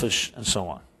 selfish, and so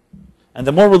on. And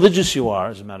the more religious you are,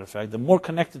 as a matter of fact, the more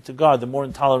connected to God, the more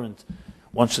intolerant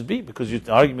one should be, because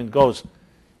the argument goes,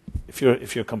 if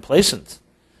you're complacent,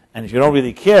 and if you don't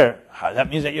really care, that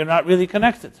means that you're not really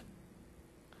connected.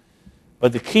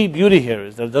 But the key beauty here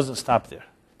is that it doesn't stop there.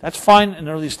 That's fine in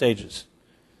early stages.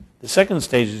 The second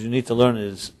stage you need to learn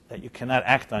is that you cannot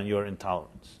act on your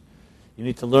intolerance. You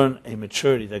need to learn a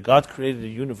maturity that God created a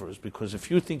universe, because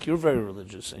if you think you're very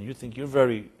religious and you think you're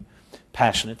very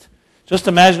passionate, just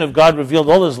imagine if God revealed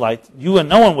all His light, you and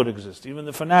no one would exist. Even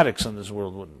the fanatics in this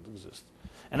world wouldn't exist.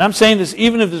 And I'm saying this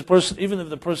even if the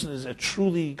person is a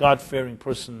truly God-fearing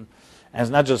person, and is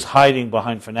not just hiding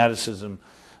behind fanaticism,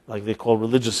 like they call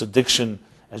religious addiction,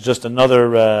 as just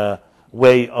another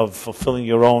way of fulfilling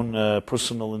your own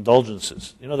personal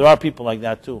indulgences. You know, there are people like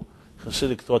that too.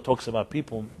 Hasidic thought talks about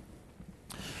people.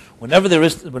 Whenever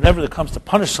it comes to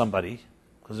punish somebody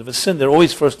because of a sin, they're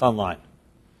always first online.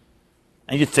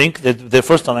 And you think that they're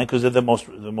first online because they're the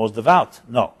most devout.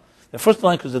 No, they're first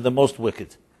online because they're the most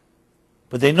wicked.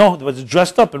 But they know they're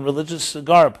dressed up in religious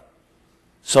garb,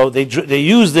 so they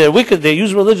use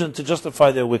religion to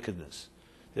justify their wickedness,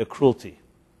 their cruelty.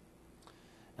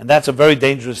 And that's a very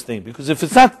dangerous thing, because if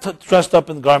it's not dressed up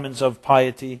in garments of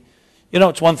piety,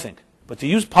 it's one thing. But to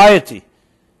use piety,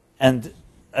 and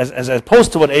as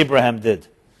opposed to what Abraham did,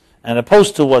 and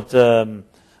opposed to what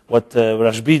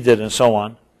Rashbi did, and so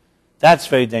on, that's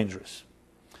very dangerous.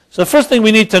 So the first thing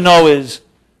we need to know is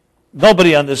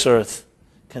nobody on this earth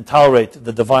can tolerate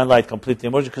the divine light completely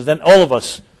emerging, because then all of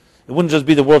us, it wouldn't just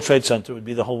be the World Trade Center, it would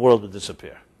be the whole world would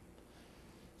disappear.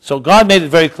 So God made it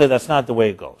very clear that's not the way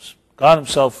it goes. God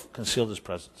Himself concealed His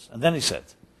presence. And then He said,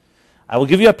 I will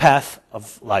give you a path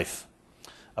of life,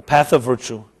 a path of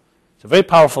virtue. It's a very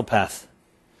powerful path.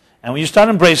 And when you start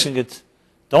embracing it,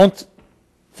 don't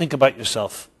think about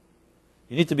yourself.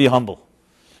 You need to be humble.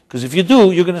 Because if you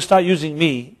do, you're going to start using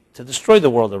me to destroy the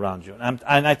world around you. And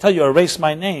I tell you, erase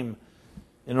my name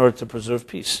in order to preserve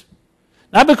peace.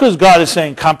 Not because God is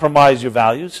saying compromise your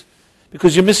values,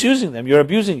 because you're misusing them, you're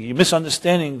abusing it, you're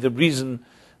misunderstanding the reason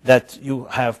that you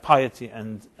have piety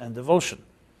and devotion.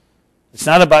 It's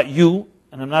not about you,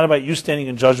 and it's not about you standing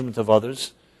in judgment of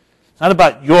others. It's not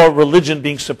about your religion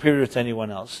being superior to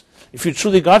anyone else. If you're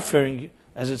truly God-fearing,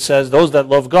 as it says, those that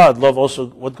love God love also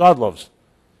what God loves.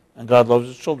 And God loves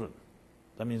His children.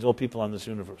 That means all people on this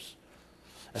universe.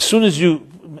 As soon as you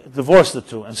divorce the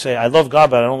two and say, I love God,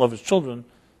 but I don't love His children,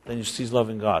 then you cease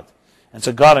loving God. And it's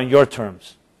a God on your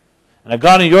terms. And a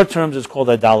God on your terms is called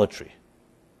idolatry.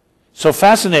 So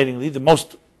fascinatingly, the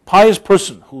most pious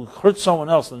person who hurts someone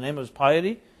else in the name of his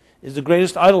piety is the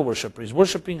greatest idol worshiper. He's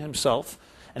worshiping himself.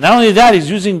 And not only that, he's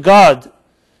using God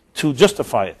to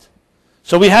justify it.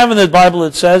 So we have in the Bible,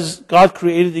 it says, God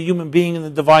created the human being in the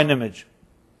divine image.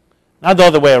 Not the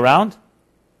other way around.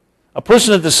 A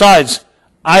person that decides,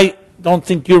 I don't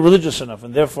think you're religious enough,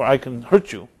 and therefore I can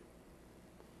hurt you.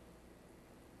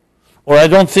 Or I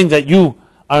don't think that you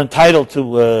are entitled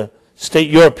to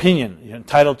state your opinion. You're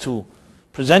entitled to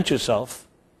present yourself.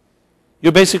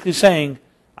 You're basically saying,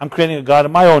 I'm creating a God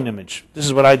in my own image. This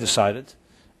is what I decided.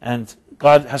 And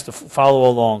God has to follow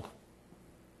along.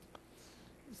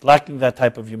 It's lacking that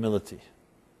type of humility.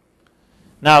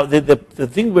 Now, the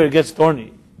thing where it gets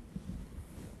thorny,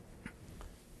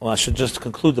 well, I should just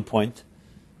conclude the point.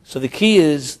 So the key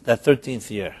is that 13th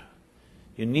year.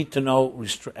 You need to know,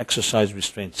 exercise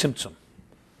restraint, symptom.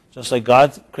 Just like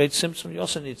God creates symptom, you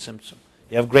also need symptom.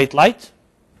 You have great light?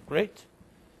 Great.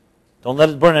 Don't let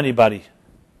it burn anybody.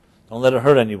 Don't let it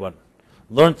hurt anyone.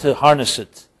 Learn to harness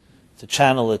it, to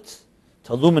channel it,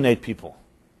 to illuminate people.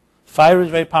 Fire is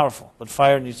very powerful, but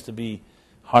fire needs to be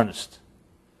harnessed.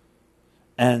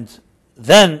 And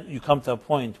then you come to a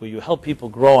point where you help people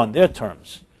grow on their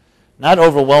terms, not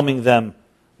overwhelming them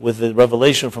with the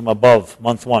revelation from above,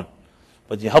 month one,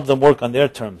 but you help them work on their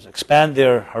terms, expand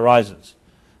their horizons,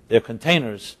 their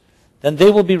containers, then they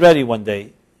will be ready one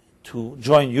day to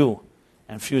join you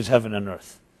and fuse heaven and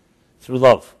earth through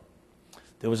love.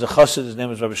 There was a chassid, his name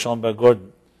was Rabbi Shalom Bar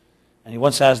Gordon, and he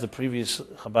once asked the previous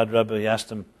Chabad Rebbe, he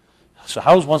asked him, so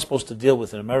how is one supposed to deal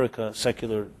with in America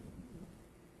secular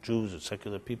Jews or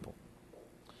secular people?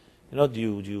 Do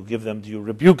you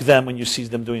rebuke them when you see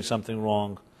them doing something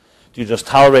wrong? Do you just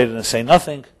tolerate it and say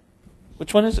nothing?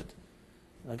 Which one is it?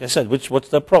 Like I said, what's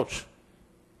the approach?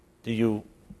 Do you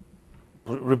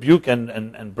rebuke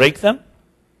and break them?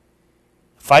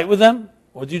 Fight with them?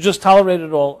 Or do you just tolerate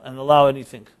it all and allow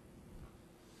anything?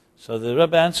 So the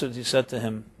Rebbe answered, he said to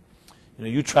him,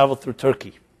 you travel through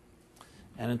Turkey.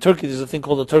 And in Turkey there's a thing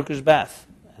called a Turkish bath.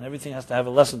 And everything has to have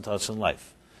a lesson to us in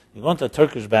life. You go into a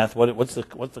Turkish bath, what's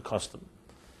the custom?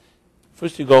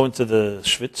 First you go into the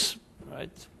schwitz, right?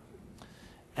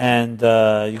 And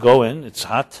you go in, it's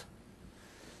hot.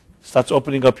 Starts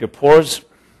opening up your pores,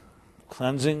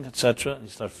 cleansing, etc. You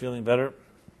start feeling better.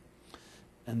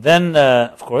 And then,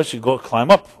 of course, you climb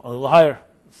up a little higher.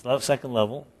 It's the second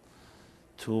level,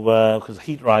 because the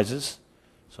heat rises.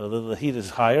 So the heat is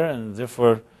higher, and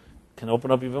therefore can open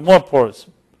up even more pores.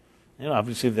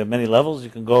 Obviously there are many levels.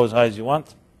 You can go as high as you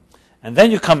want. And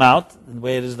then you come out, the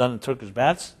way it is done in Turkish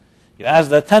baths. You ask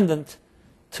the attendant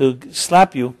to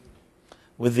slap you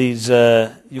with these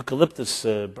eucalyptus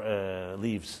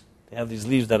leaves. They have these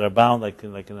leaves that are bound like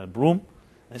in a broom.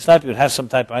 They slap you. It has some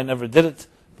type. I never did it,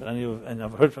 but and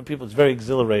I've heard from people it's very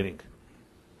exhilarating.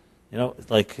 It's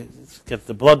like it gets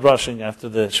the blood rushing after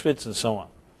the schwitz and so on.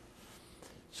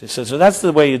 So he says, so that's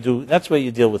the way you do. That's the way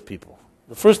you deal with people.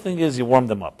 The first thing is you warm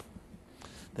them up.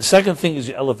 The second thing is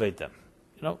you elevate them.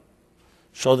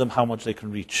 Show them how much they can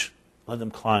reach. Let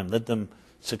them climb. Let them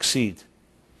succeed.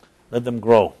 Let them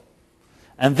grow.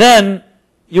 And then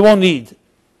you won't need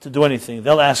to do anything.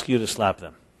 They'll ask you to slap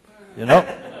them.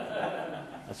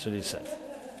 That's what he said.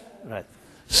 Right.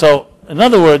 So, in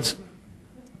other words,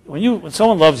 when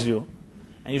someone loves you,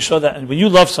 and you show that, and when you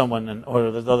love someone,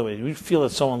 or the other way, you feel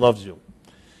that someone loves you,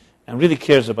 and really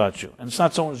cares about you, and it's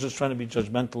not someone who's just trying to be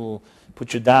judgmental,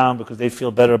 put you down because they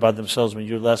feel better about themselves when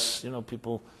you're less,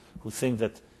 people who think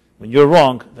that when you're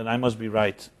wrong, then I must be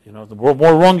right. The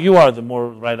more wrong you are, the more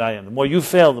right I am. The more you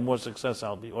fail, the more success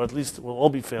I'll be. Or at least we'll all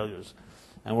be failures.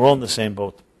 And we're all in the same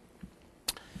boat.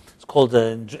 It's called,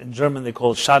 in German they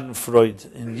call it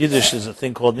Schadenfreude. In Yiddish there's a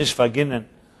thing called Nicht verginnen.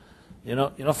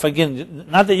 Vergin.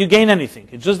 Not that you gain anything.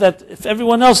 It's just that if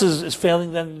everyone else is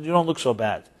failing, then you don't look so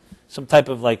bad. Some type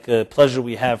of pleasure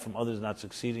we have from others not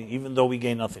succeeding, even though we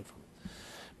gain nothing from it.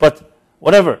 But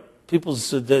whatever. People's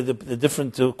the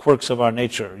different quirks of our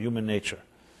nature, human nature.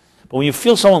 But when you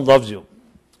feel someone loves you,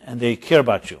 and they care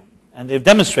about you, and they've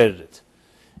demonstrated it,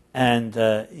 and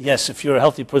yes, if you're a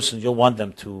healthy person, you'll want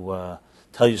them to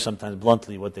tell you sometimes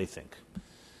bluntly what they think.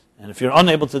 And if you're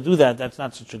unable to do that, that's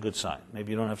not such a good sign.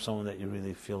 Maybe you don't have someone that you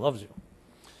really feel loves you.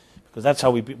 Because that's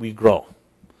how we grow.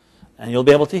 And you'll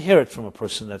be able to hear it from a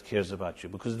person that cares about you.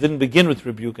 Because it didn't begin with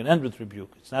rebuke and end with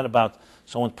rebuke. It's not about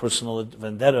someone's personal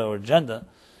vendetta or agenda.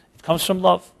 It comes from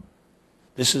love.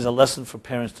 This is a lesson for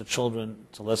parents to children.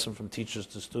 It's a lesson from teachers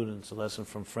to students. A lesson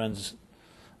from friends.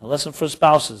 A lesson for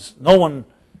spouses.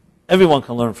 Everyone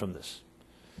can learn from this.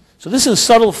 So this in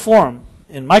subtle form,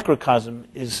 in microcosm,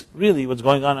 is really what's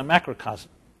going on in macrocosm.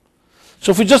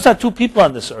 So if we just had two people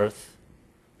on this earth,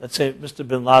 let's say Mr.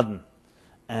 Bin Laden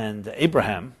and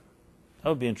Abraham, that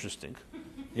would be interesting.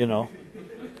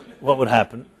 What would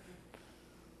happen?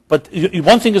 But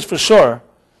one thing is for sure,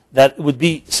 that it would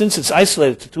be, since it's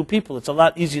isolated to two people, it's a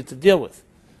lot easier to deal with.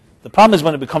 The problem is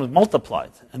when it becomes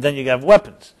multiplied, and then you have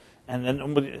weapons. And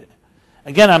then,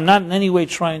 again, I'm not in any way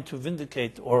trying to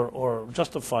vindicate or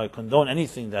justify, condone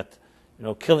anything that,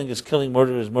 killing is killing,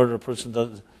 murder is murder, a person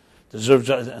does deserve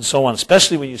justice, and so on.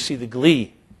 Especially when you see the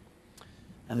glee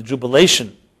and the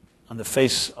jubilation on the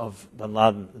face of Bin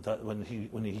Laden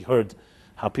when he heard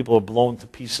how people were blown to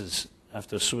pieces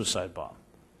after a suicide bomb.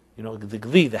 The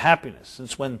glee, the happiness.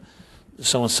 Since when does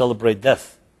someone celebrate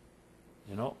death?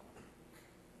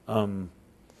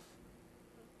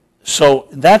 So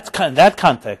in that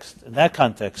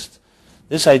context,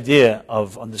 this idea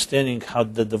of understanding how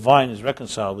the divine is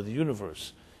reconciled with the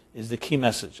universe is the key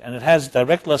message, and it has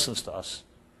direct lessons to us.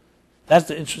 That's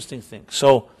the interesting thing.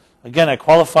 So again, I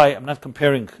qualify. I'm not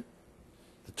comparing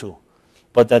the two,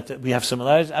 but that we have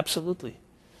similarities. Absolutely.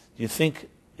 Do you think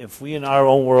if we in our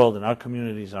own world, in our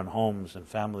communities, our homes and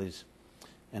families,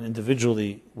 and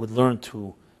individually would learn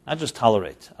to not just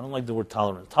tolerate. I don't like the word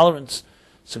tolerance. Tolerance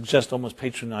suggests almost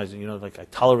patronizing, like I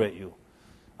tolerate you.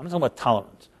 I'm not talking about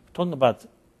tolerance. I'm talking about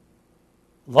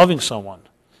loving someone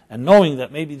and knowing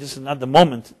that maybe this is not the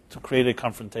moment to create a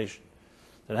confrontation.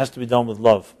 That it has to be done with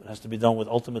love. It has to be done with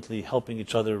ultimately helping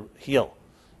each other heal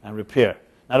and repair.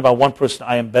 Not about one person,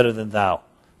 I am better than thou,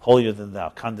 holier than thou,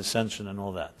 condescension and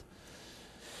all that.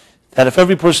 That if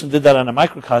every person did that on a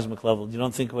microcosmic level, you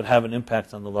don't think it would have an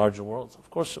impact on the larger world? Of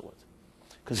course it would.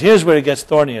 Because here's where it gets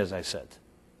thorny, as I said.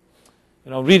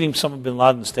 Reading some of Bin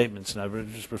Laden's statements, and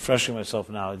I'm just refreshing myself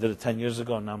now. I did it 10 years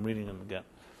ago, and now I'm reading them again.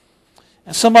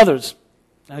 And some others.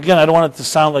 And again, I don't want it to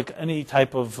sound like any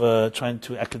type of trying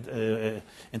to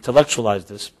intellectualize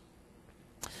this.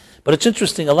 But it's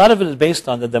interesting. A lot of it is based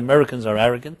on that the Americans are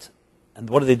arrogant. And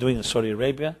what are they doing in Saudi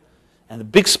Arabia? And the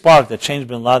big spark that changed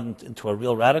bin Laden into a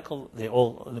real radical, they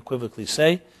all unequivocally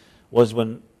say, was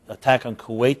when attack on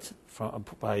Kuwait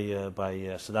by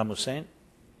Saddam Hussein,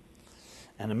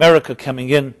 and America coming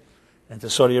in into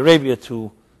Saudi Arabia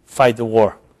to fight the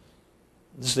war.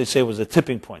 This, they say, was a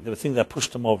tipping point, the thing that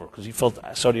pushed him over, because he felt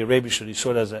Saudi Arabia he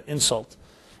saw it as an insult.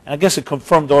 And I guess it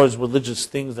confirmed all his religious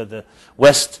things, that the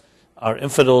West, our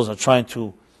infidels, are trying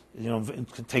to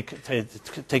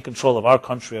take control of our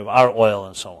country, of our oil,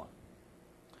 and so on.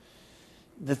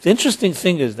 The interesting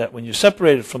thing is that when you're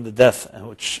separated from the death,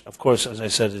 which, of course, as I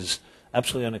said, is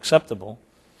absolutely unacceptable,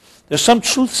 there's some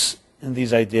truths in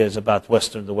these ideas about the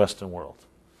Western world.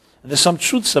 And there's some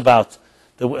truths about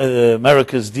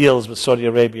America's deals with Saudi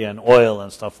Arabia and oil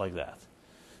and stuff like that.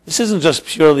 This isn't just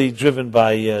purely driven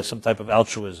by some type of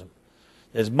altruism.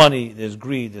 There's money, there's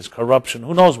greed, there's corruption,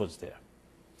 who knows what's there.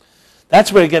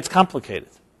 That's where it gets complicated.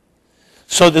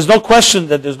 So there's no question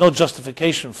that there's no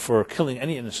justification for killing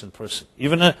any innocent person,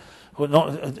 even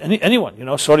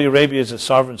anyone. Saudi Arabia is a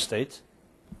sovereign state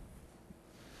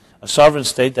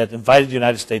that invited the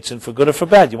United States in for good or for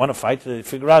bad. You want to fight,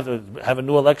 figure out, have a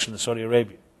new election in Saudi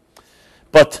Arabia.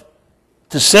 But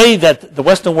to say that the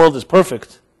Western world is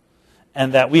perfect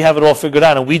and that we have it all figured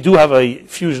out and we do have a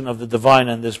fusion of the divine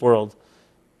and this world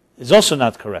is also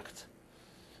not correct.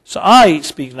 So I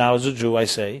speak now as a Jew, I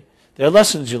say, there are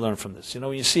lessons you learn from this.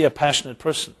 When you see a passionate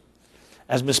person,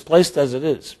 as misplaced as it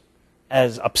is,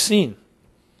 as obscene,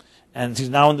 and he's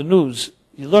now in the news,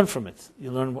 you learn from it.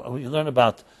 You learn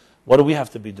about what do we have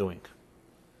to be doing,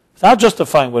 without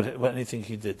justifying what anything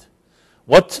he did.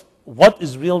 What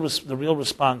is the real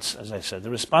response? As I said,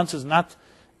 the response is not,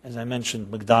 as I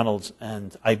mentioned, McDonald's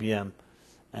and IBM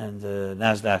and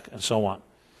NASDAQ and so on.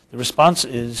 The response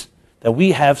is that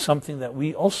we have something that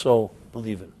we also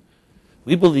believe in.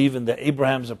 We believe in the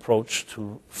Abraham's approach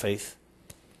to faith.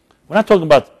 We're not talking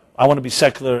about, I want to be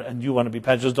secular and you want to be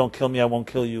passionate, just don't kill me, I won't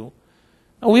kill you.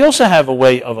 No, we also have a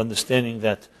way of understanding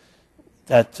that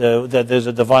there's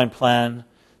a divine plan,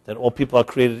 that all people are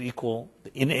created equal,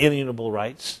 inalienable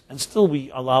rights, and still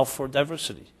we allow for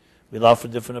diversity. We allow for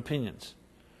different opinions.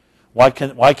 Why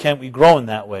can't we grow in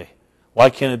that way?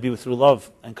 Why can't it be through love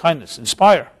and kindness?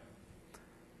 Inspire.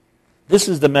 This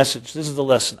is the message. This is the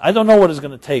lesson. I don't know what it's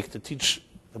going to take to teach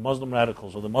the Muslim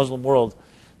radicals or the Muslim world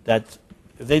that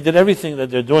if they did everything that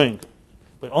they're doing,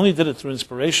 but only did it through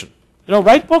inspiration.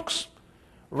 Write books,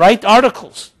 write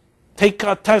articles, take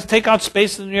out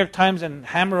space in the New York Times and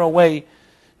hammer away,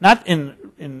 not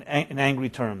in angry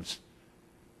terms,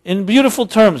 in beautiful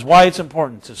terms, why it's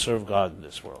important to serve God in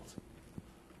this world.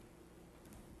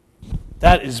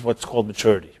 That is what's called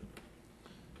maturity.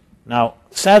 Now,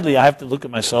 sadly, I have to look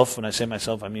at myself. When I say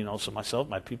myself, I mean also myself,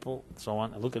 my people, and so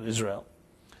on. I look at Israel.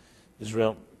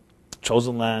 Israel,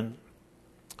 chosen land,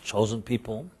 chosen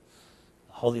people,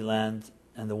 holy land,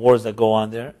 and the wars that go on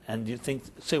there. And you think,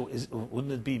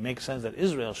 wouldn't it make sense that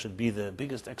Israel should be the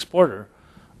biggest exporter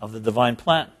of the divine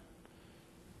plan?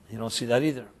 You don't see that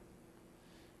either.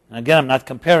 And again, I'm not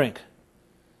comparing.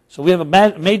 So we have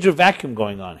a major vacuum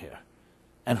going on here.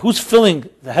 And who's filling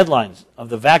the headlines of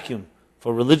the vacuum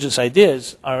for religious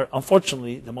ideas are,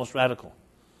 unfortunately, the most radical.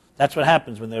 That's what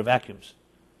happens when there are vacuums.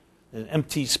 There's an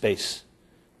empty space.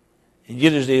 In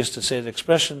Yiddish, they used to say the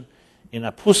expression, in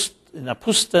a puste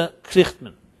kriegt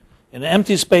man. In an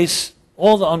empty space,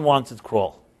 all the unwanted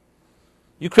crawl.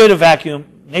 You create a vacuum,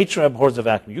 nature abhors a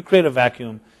vacuum. You create a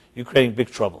vacuum, you're creating big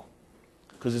trouble.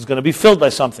 Because it's going to be filled by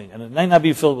something, and it may not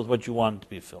be filled with what you want it to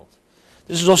be filled.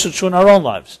 This is also true in our own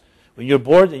lives. When you're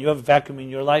bored and you have a vacuum in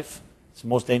your life, it's the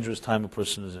most dangerous time a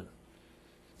person is in.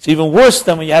 It's even worse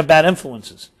than when you have bad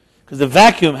influences. Because the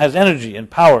vacuum has energy and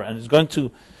power and is going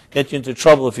to get you into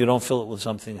trouble if you don't fill it with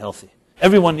something healthy.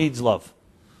 Everyone needs love.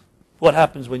 What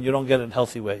happens when you don't get it in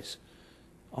healthy ways?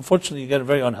 Unfortunately, you get it in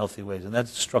very unhealthy ways, and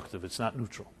that's destructive. It's not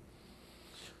neutral.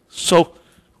 So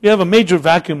we have a major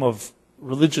vacuum of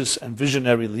religious and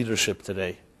visionary leadership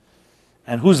today.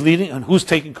 And who's leading and who's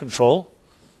taking control?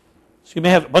 So you may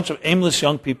have a bunch of aimless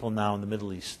young people now in the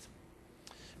Middle East.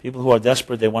 People who are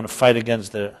desperate, they want to fight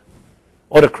against the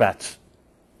autocrats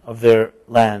of their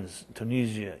lands,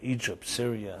 Tunisia, Egypt,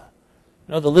 Syria.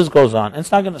 The list goes on, and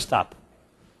it's not going to stop.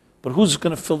 But who's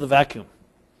going to fill the vacuum?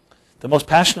 The most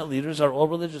passionate leaders are all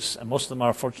religious, and most of them are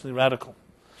unfortunately radical.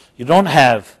 You don't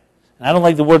have, and I don't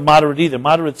like the word moderate either.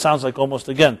 Moderate sounds like almost,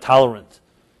 again, tolerant.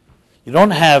 You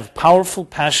don't have powerful,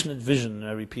 passionate,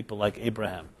 visionary people like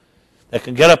Abraham that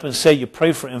can get up and say, you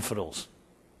pray for infidels,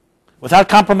 without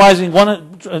compromising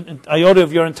one iota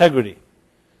of your integrity.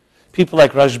 People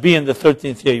like Rashbi in the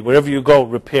 13th year, wherever you go,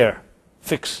 repair,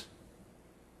 fix.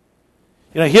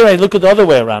 Here I look at the other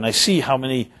way around. I see how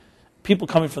many people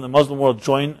coming from the Muslim world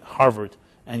join Harvard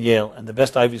and Yale and the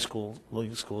best Ivy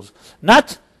schools,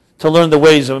 not to learn the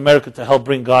ways of America to help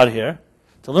bring God here,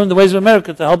 to learn the ways of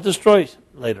America to help destroy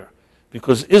later,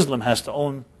 because Islam has to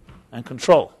own and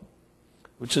control,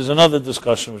 which is another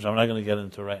discussion which I'm not going to get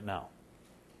into right now.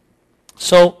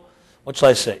 So, what shall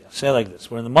I say? I'll say it like this.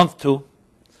 We're in the month 2,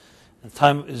 and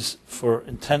time is for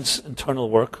intense internal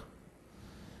work,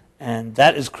 and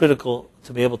that is critical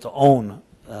to be able to own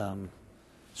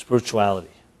spirituality.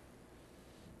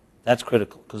 That's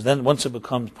critical, because then once it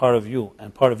becomes part of you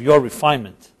and part of your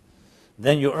refinement,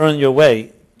 then you earn your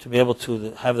way to be able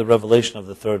to have the revelation of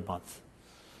the 3rd month.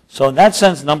 So in that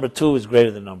sense, number 2 is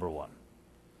greater than number 1.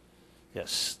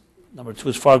 Yes, number 2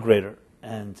 is far greater,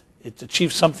 and it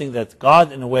achieves something that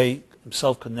God, in a way,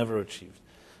 himself could never achieve.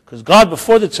 Because God,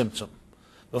 before the Tzimtzum,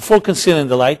 before concealing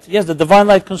the light, yes, the divine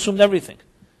light consumed everything.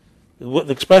 The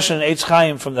expression in Eitz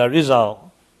Chaim from the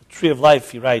Arizal, the Tree of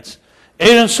Life, he writes,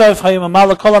 Ein Sof Hayim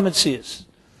Amala Kol HaMetzias.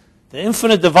 The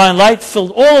infinite divine light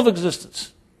filled all of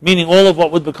existence, meaning all of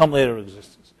what would become later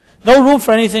existence. No room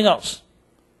for anything else.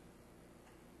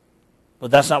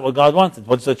 But that's not what God wanted.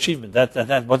 What's the achievement?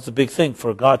 What's the big thing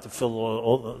for God to fill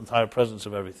all the entire presence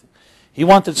of everything? He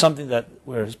wanted something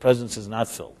where his presence is not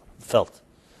felt.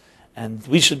 And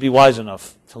we should be wise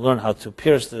enough to learn how to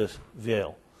pierce the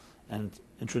veil and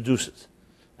introduce it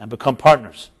and become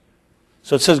partners.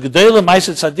 So it says, Gedele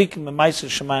Maiset Tzadikim and Maiset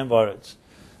Shemayim V'Aretz.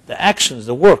 The actions,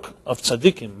 the work of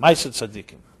Tzadikim, Maiset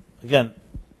Tzadikim. Again,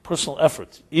 personal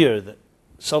effort, the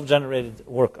self-generated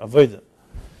work, Avodah,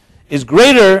 is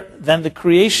greater than the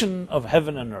creation of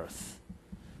heaven and earth.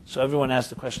 So everyone asks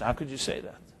the question, how could you say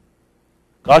that?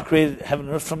 God created heaven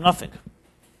and earth from nothing.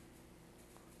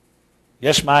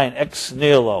 Yesh ma'ayin ex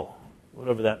nihilo,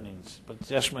 whatever that means. But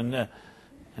yesh ma'ayin,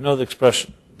 I know the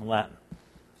expression in Latin.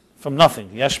 From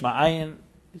nothing. Yesh ma'ayin,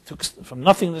 from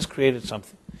nothingness created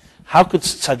something. How could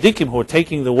tzaddikim, who are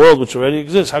taking the world which already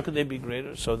exists, how could they be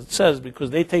greater? So it says,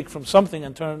 because they take from something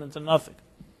and turn it into nothing.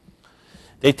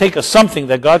 They take a something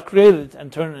that God created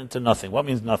and turn it into nothing. What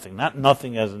means nothing? Not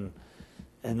nothing as in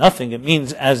nothing. It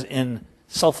means as in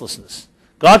selflessness.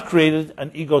 God created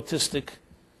an egotistic,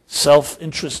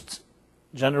 self-interest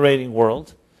generating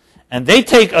world, and they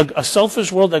take a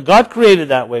selfish world that God created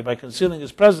that way by concealing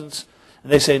his presence,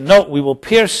 and they say, no, we will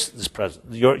pierce this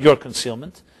presence, your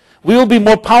concealment. We will be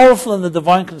more powerful in the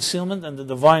divine concealment and the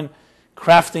divine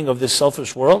crafting of this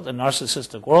selfish world, a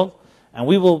narcissistic world, and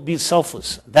we will be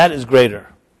selfless. That is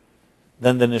greater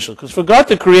than the initial. Because for God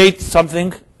to create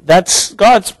something, that's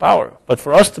God's power. But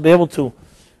for us to be able to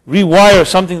rewire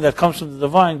something that comes from the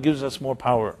divine gives us more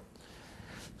power.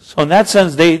 So in that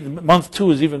sense, month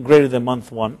 2 is even greater than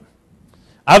month 1.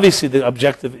 Obviously, the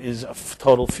objective is a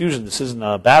total fusion. This isn't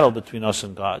a battle between us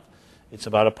and God. It's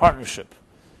about a partnership,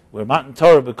 where Matan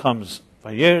Torah becomes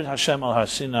Vayer Hashem al Har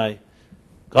Sinai.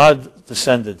 God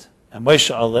descended, and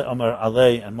Moshe Amar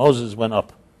Alei, and Moses went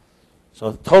up.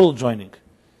 So total joining,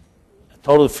 a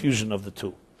total fusion of the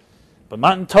two. But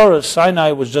Matan Torah,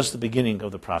 Sinai, was just the beginning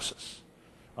of the process,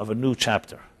 of a new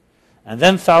chapter. And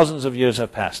then thousands of years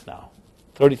have passed now.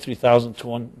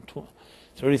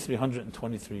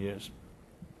 3,323 years.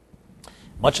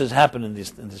 Much has happened in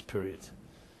this period.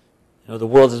 You know, the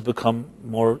world has become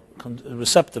more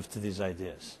receptive to these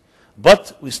ideas.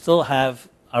 But we still have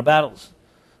our battles.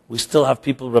 We still have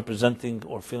people representing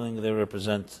or feeling they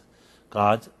represent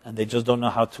God, and they just don't know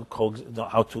how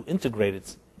to integrate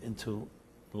it into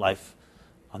life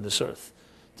on this earth,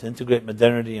 to integrate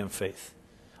modernity and faith.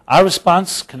 Our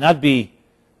response cannot be,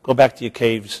 go back to your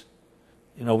caves,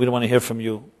 we don't want to hear from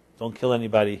you, don't kill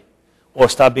anybody, or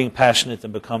stop being passionate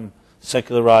and become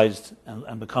secularized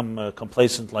and become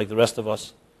complacent like the rest of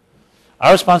us.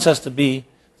 Our response has to be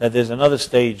that there's another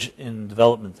stage in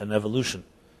development and evolution,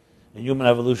 in human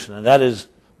evolution, and that is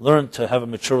learn to have a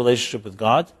mature relationship with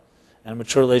God and a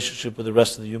mature relationship with the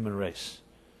rest of the human race.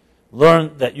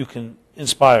 Learn that you can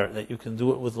inspire, that you can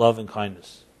do it with love and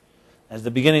kindness. As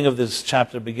the beginning of this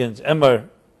chapter begins, Emor,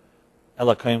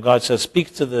 Elakayim, God says,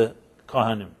 speak to the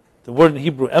Kohanim. The word in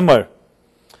Hebrew, Emor,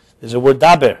 there's a word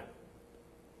daber.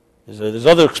 There's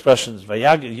other expressions,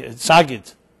 vayagid,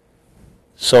 sagid.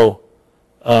 So,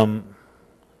 the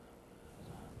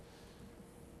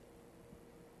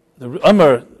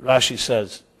Emor, Rashi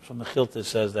says, from the Chilta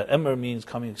says that Emor means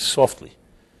coming softly.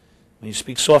 When you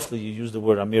speak softly, you use the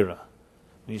word Amira.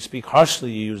 When you speak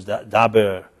harshly, you use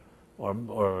daber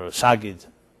or sagid.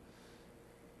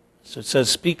 So it says,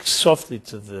 speak softly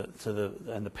to the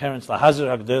and the parents, lahazir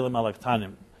hagdolim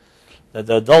alaktanim, that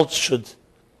the adults should. It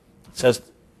says,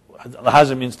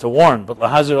 lahazir means to warn, but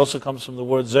lahazir also comes from the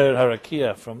word zer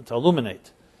harakia, to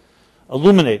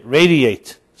illuminate,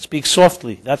 radiate, Speak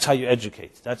softly. That's how you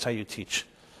educate. That's how you teach.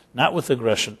 Not with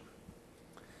aggression.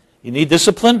 You need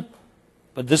discipline,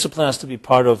 but discipline has to be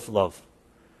part of love.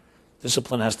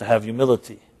 Discipline has to have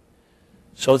humility.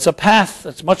 So it's a path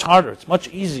that's much harder. It's much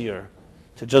easier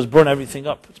to just burn everything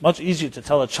up. It's much easier to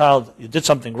tell a child, you did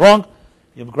something wrong,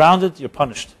 you're grounded, you're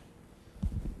punished.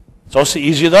 It's also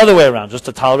easier the other way around, just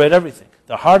to tolerate everything.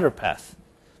 The harder path,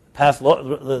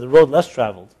 the road less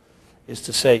traveled, is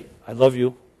to say, I love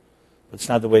you, but it's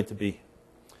not the way to be.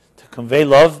 To convey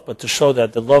love, but to show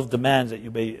that the love demands that you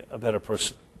be a better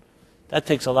person. That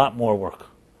takes a lot more work.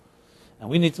 And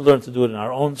we need to learn to do it in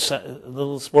our own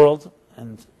little world,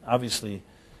 and obviously,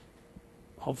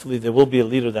 hopefully there will be a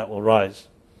leader that will rise.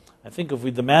 I think if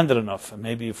we demand it enough, and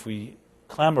maybe if we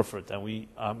clamor for it, and we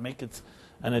make it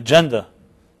an agenda,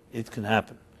 it can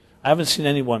happen. I haven't seen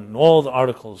anyone in all the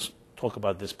articles talk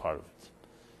about this part of it.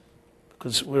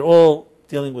 Because we're all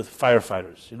dealing with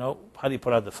firefighters. You know, how do you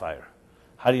put out the fire?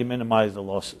 How do you minimize the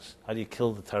losses? How do you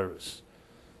kill the terrorists?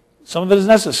 Some of it is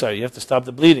necessary. You have to stop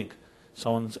the bleeding.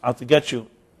 Someone's out to get you.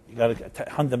 You got to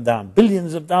hunt them down.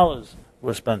 Billions of dollars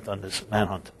were spent on this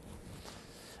manhunt.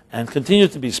 And continue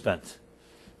to be spent.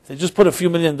 If they just put a few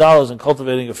 $1 million in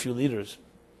cultivating a few leaders,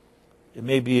 it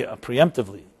may be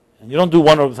preemptively. And you don't do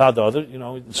one without the other. You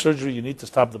know, in surgery you need to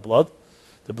stop the blood,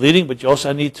 the bleeding, but you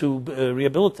also need to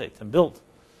rehabilitate and build.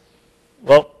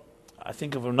 Well, I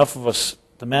think if enough of us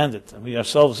demand it, and we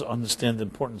ourselves understand the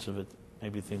importance of it,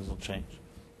 maybe things will change.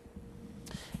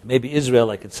 Maybe Israel,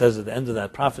 like it says at the end of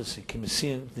that prophecy,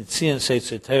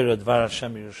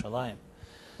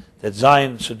 that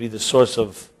Zion should be the source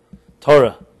of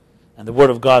Torah and the Word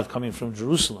of God coming from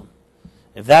Jerusalem.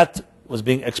 If that was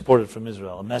being exported from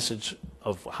Israel, a message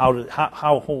of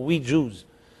how we Jews,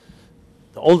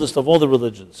 the oldest of all the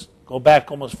religions, go back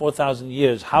almost 4,000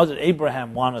 years, how did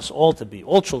Abraham want us all to be,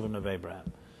 all children of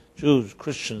Abraham, Jews,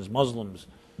 Christians, Muslims,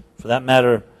 for that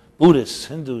matter, Buddhists,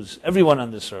 Hindus, everyone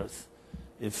on this earth.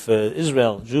 If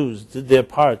Israel, Jews, did their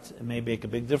part, it may make a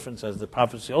big difference, as the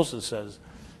prophecy also says,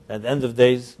 that at the end of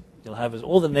days, you'll have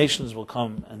all the nations will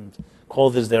come and call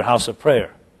this their house of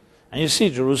prayer. And you see,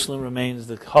 Jerusalem remains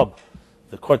the hub,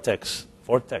 the vortex,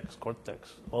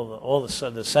 all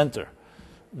the center,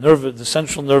 the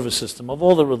central nervous system of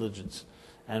all the religions,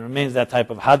 and remains that type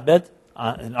of hotbed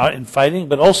in fighting,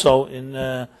 but also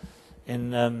in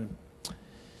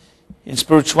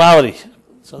spirituality.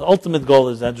 So the ultimate goal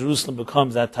is that Jerusalem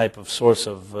becomes that type of source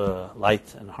of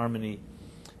light and harmony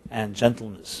and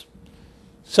gentleness.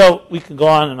 So we can go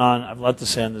on and on. I have a lot to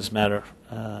say on this matter,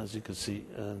 as you can see.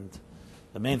 And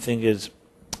the main thing is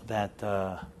that,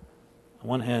 on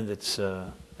one hand, it's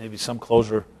maybe some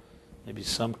closure, maybe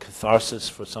some catharsis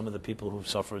for some of the people who've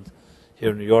suffered here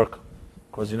in New York,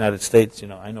 across the United States. You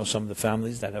know, I know some of the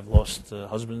families that have lost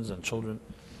husbands and children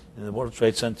in the World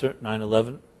Trade Center,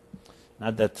 9/11.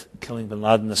 Not that killing bin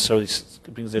Laden necessarily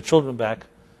brings their children back,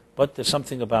 but there's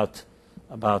something about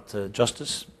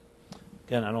justice.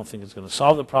 Again, I don't think it's going to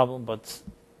solve the problem, but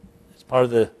it's part of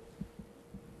the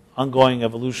ongoing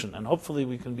evolution. And hopefully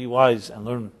we can be wise and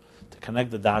learn to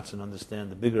connect the dots and understand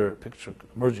the bigger picture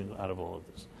emerging out of all of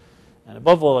this. And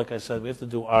above all, like I said, we have to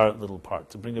do our little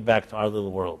part to bring it back to our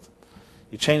little world.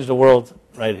 You change the world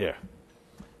right here.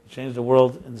 You change the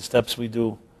world in the steps we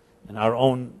do in our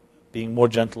own being more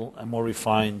gentle and more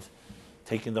refined,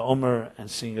 taking the Omer and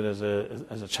seeing it as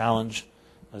a challenge,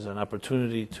 as an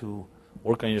opportunity to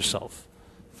work on yourself.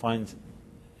 Find,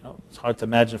 it's hard to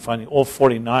imagine finding all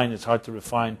 49. It's hard to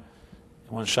refine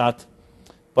in one shot.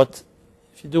 But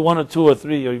if you do one or two or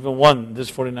three or even one in this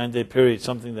 49-day period,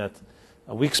 something that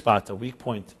a weak spot, a weak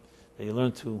point that you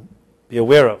learn to be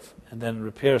aware of and then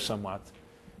repair somewhat,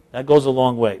 that goes a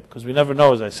long way, because we never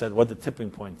know, as I said, what the tipping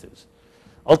point is.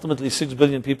 Ultimately, 6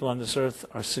 billion people on this earth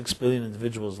are 6 billion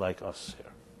individuals like us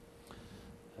here.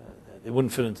 They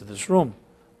wouldn't fit into this room,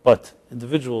 but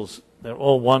individuals, they're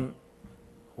all one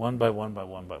by one by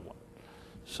one by one.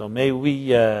 So may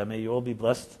you all be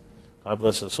blessed. God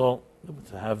bless us all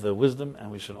to have the wisdom, and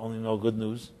we should only know good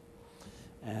news.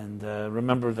 And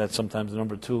remember that sometimes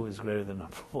number 2 is greater than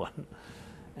number 1.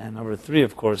 And number 3,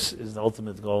 of course, is the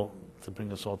ultimate goal, to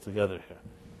bring us all together here.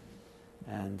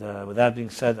 And with that being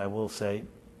said, I will say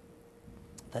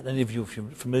that any of you, if you're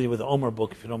familiar with the Omer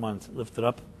book, if you don't mind, lift it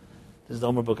up. This is the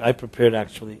Omer book I prepared,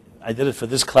 actually. I did it for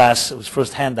this class. It was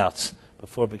first handouts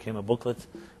before it became a booklet.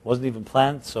 It wasn't even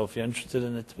planned, so if you're interested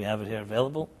in it, we have it here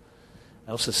available.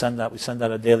 I also we send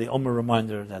out a daily Omer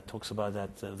reminder that talks about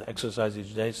the exercise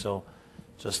each day, so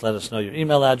just let us know your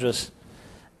email address.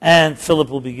 And Philip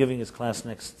will be giving his class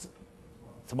next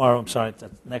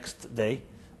day.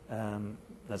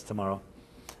 That's tomorrow.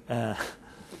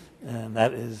 And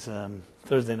that is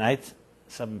Thursday night,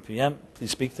 7 p.m.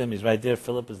 Please speak to him. He's right there.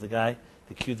 Philip is the guy,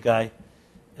 the cute guy,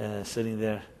 sitting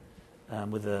there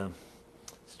with a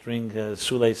string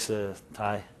shoelace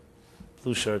tie,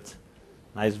 blue shirt,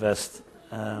 nice vest,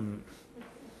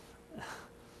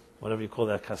 whatever you call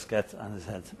that, casquette on his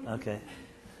head. Okay.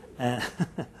 And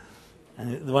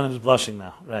the one who's blushing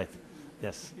now, right.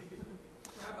 Yes.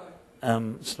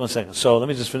 Just 1 second. So let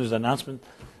me just finish the announcement.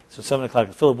 So 7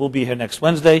 o'clock. Philip will be here next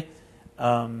Wednesday.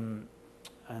 I'm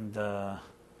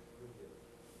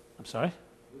sorry?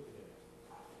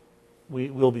 We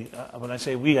will be. When I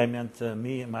say we, I meant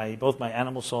me and both my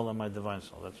animal soul and my divine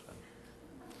soul. That's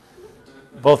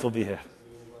right. Both will be here.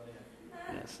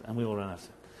 Yes, and we will run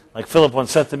after. Like Philip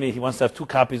once said to me, he wants to have 2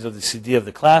 copies of the CD of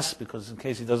the class because in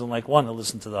case he doesn't like one, he'll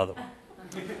listen to the other one.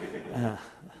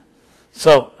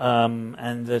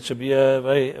 And it should be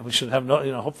we should have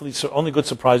hopefully only good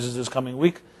surprises this coming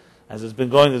week. As it's been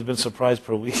going, there's been surprise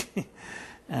per week.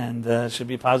 And it should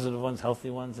be positive ones, healthy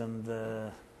ones,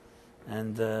 and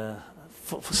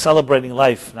celebrating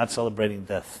life, not celebrating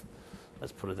death.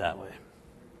 Let's put it that way.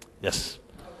 Yes?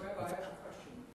 Rabbi,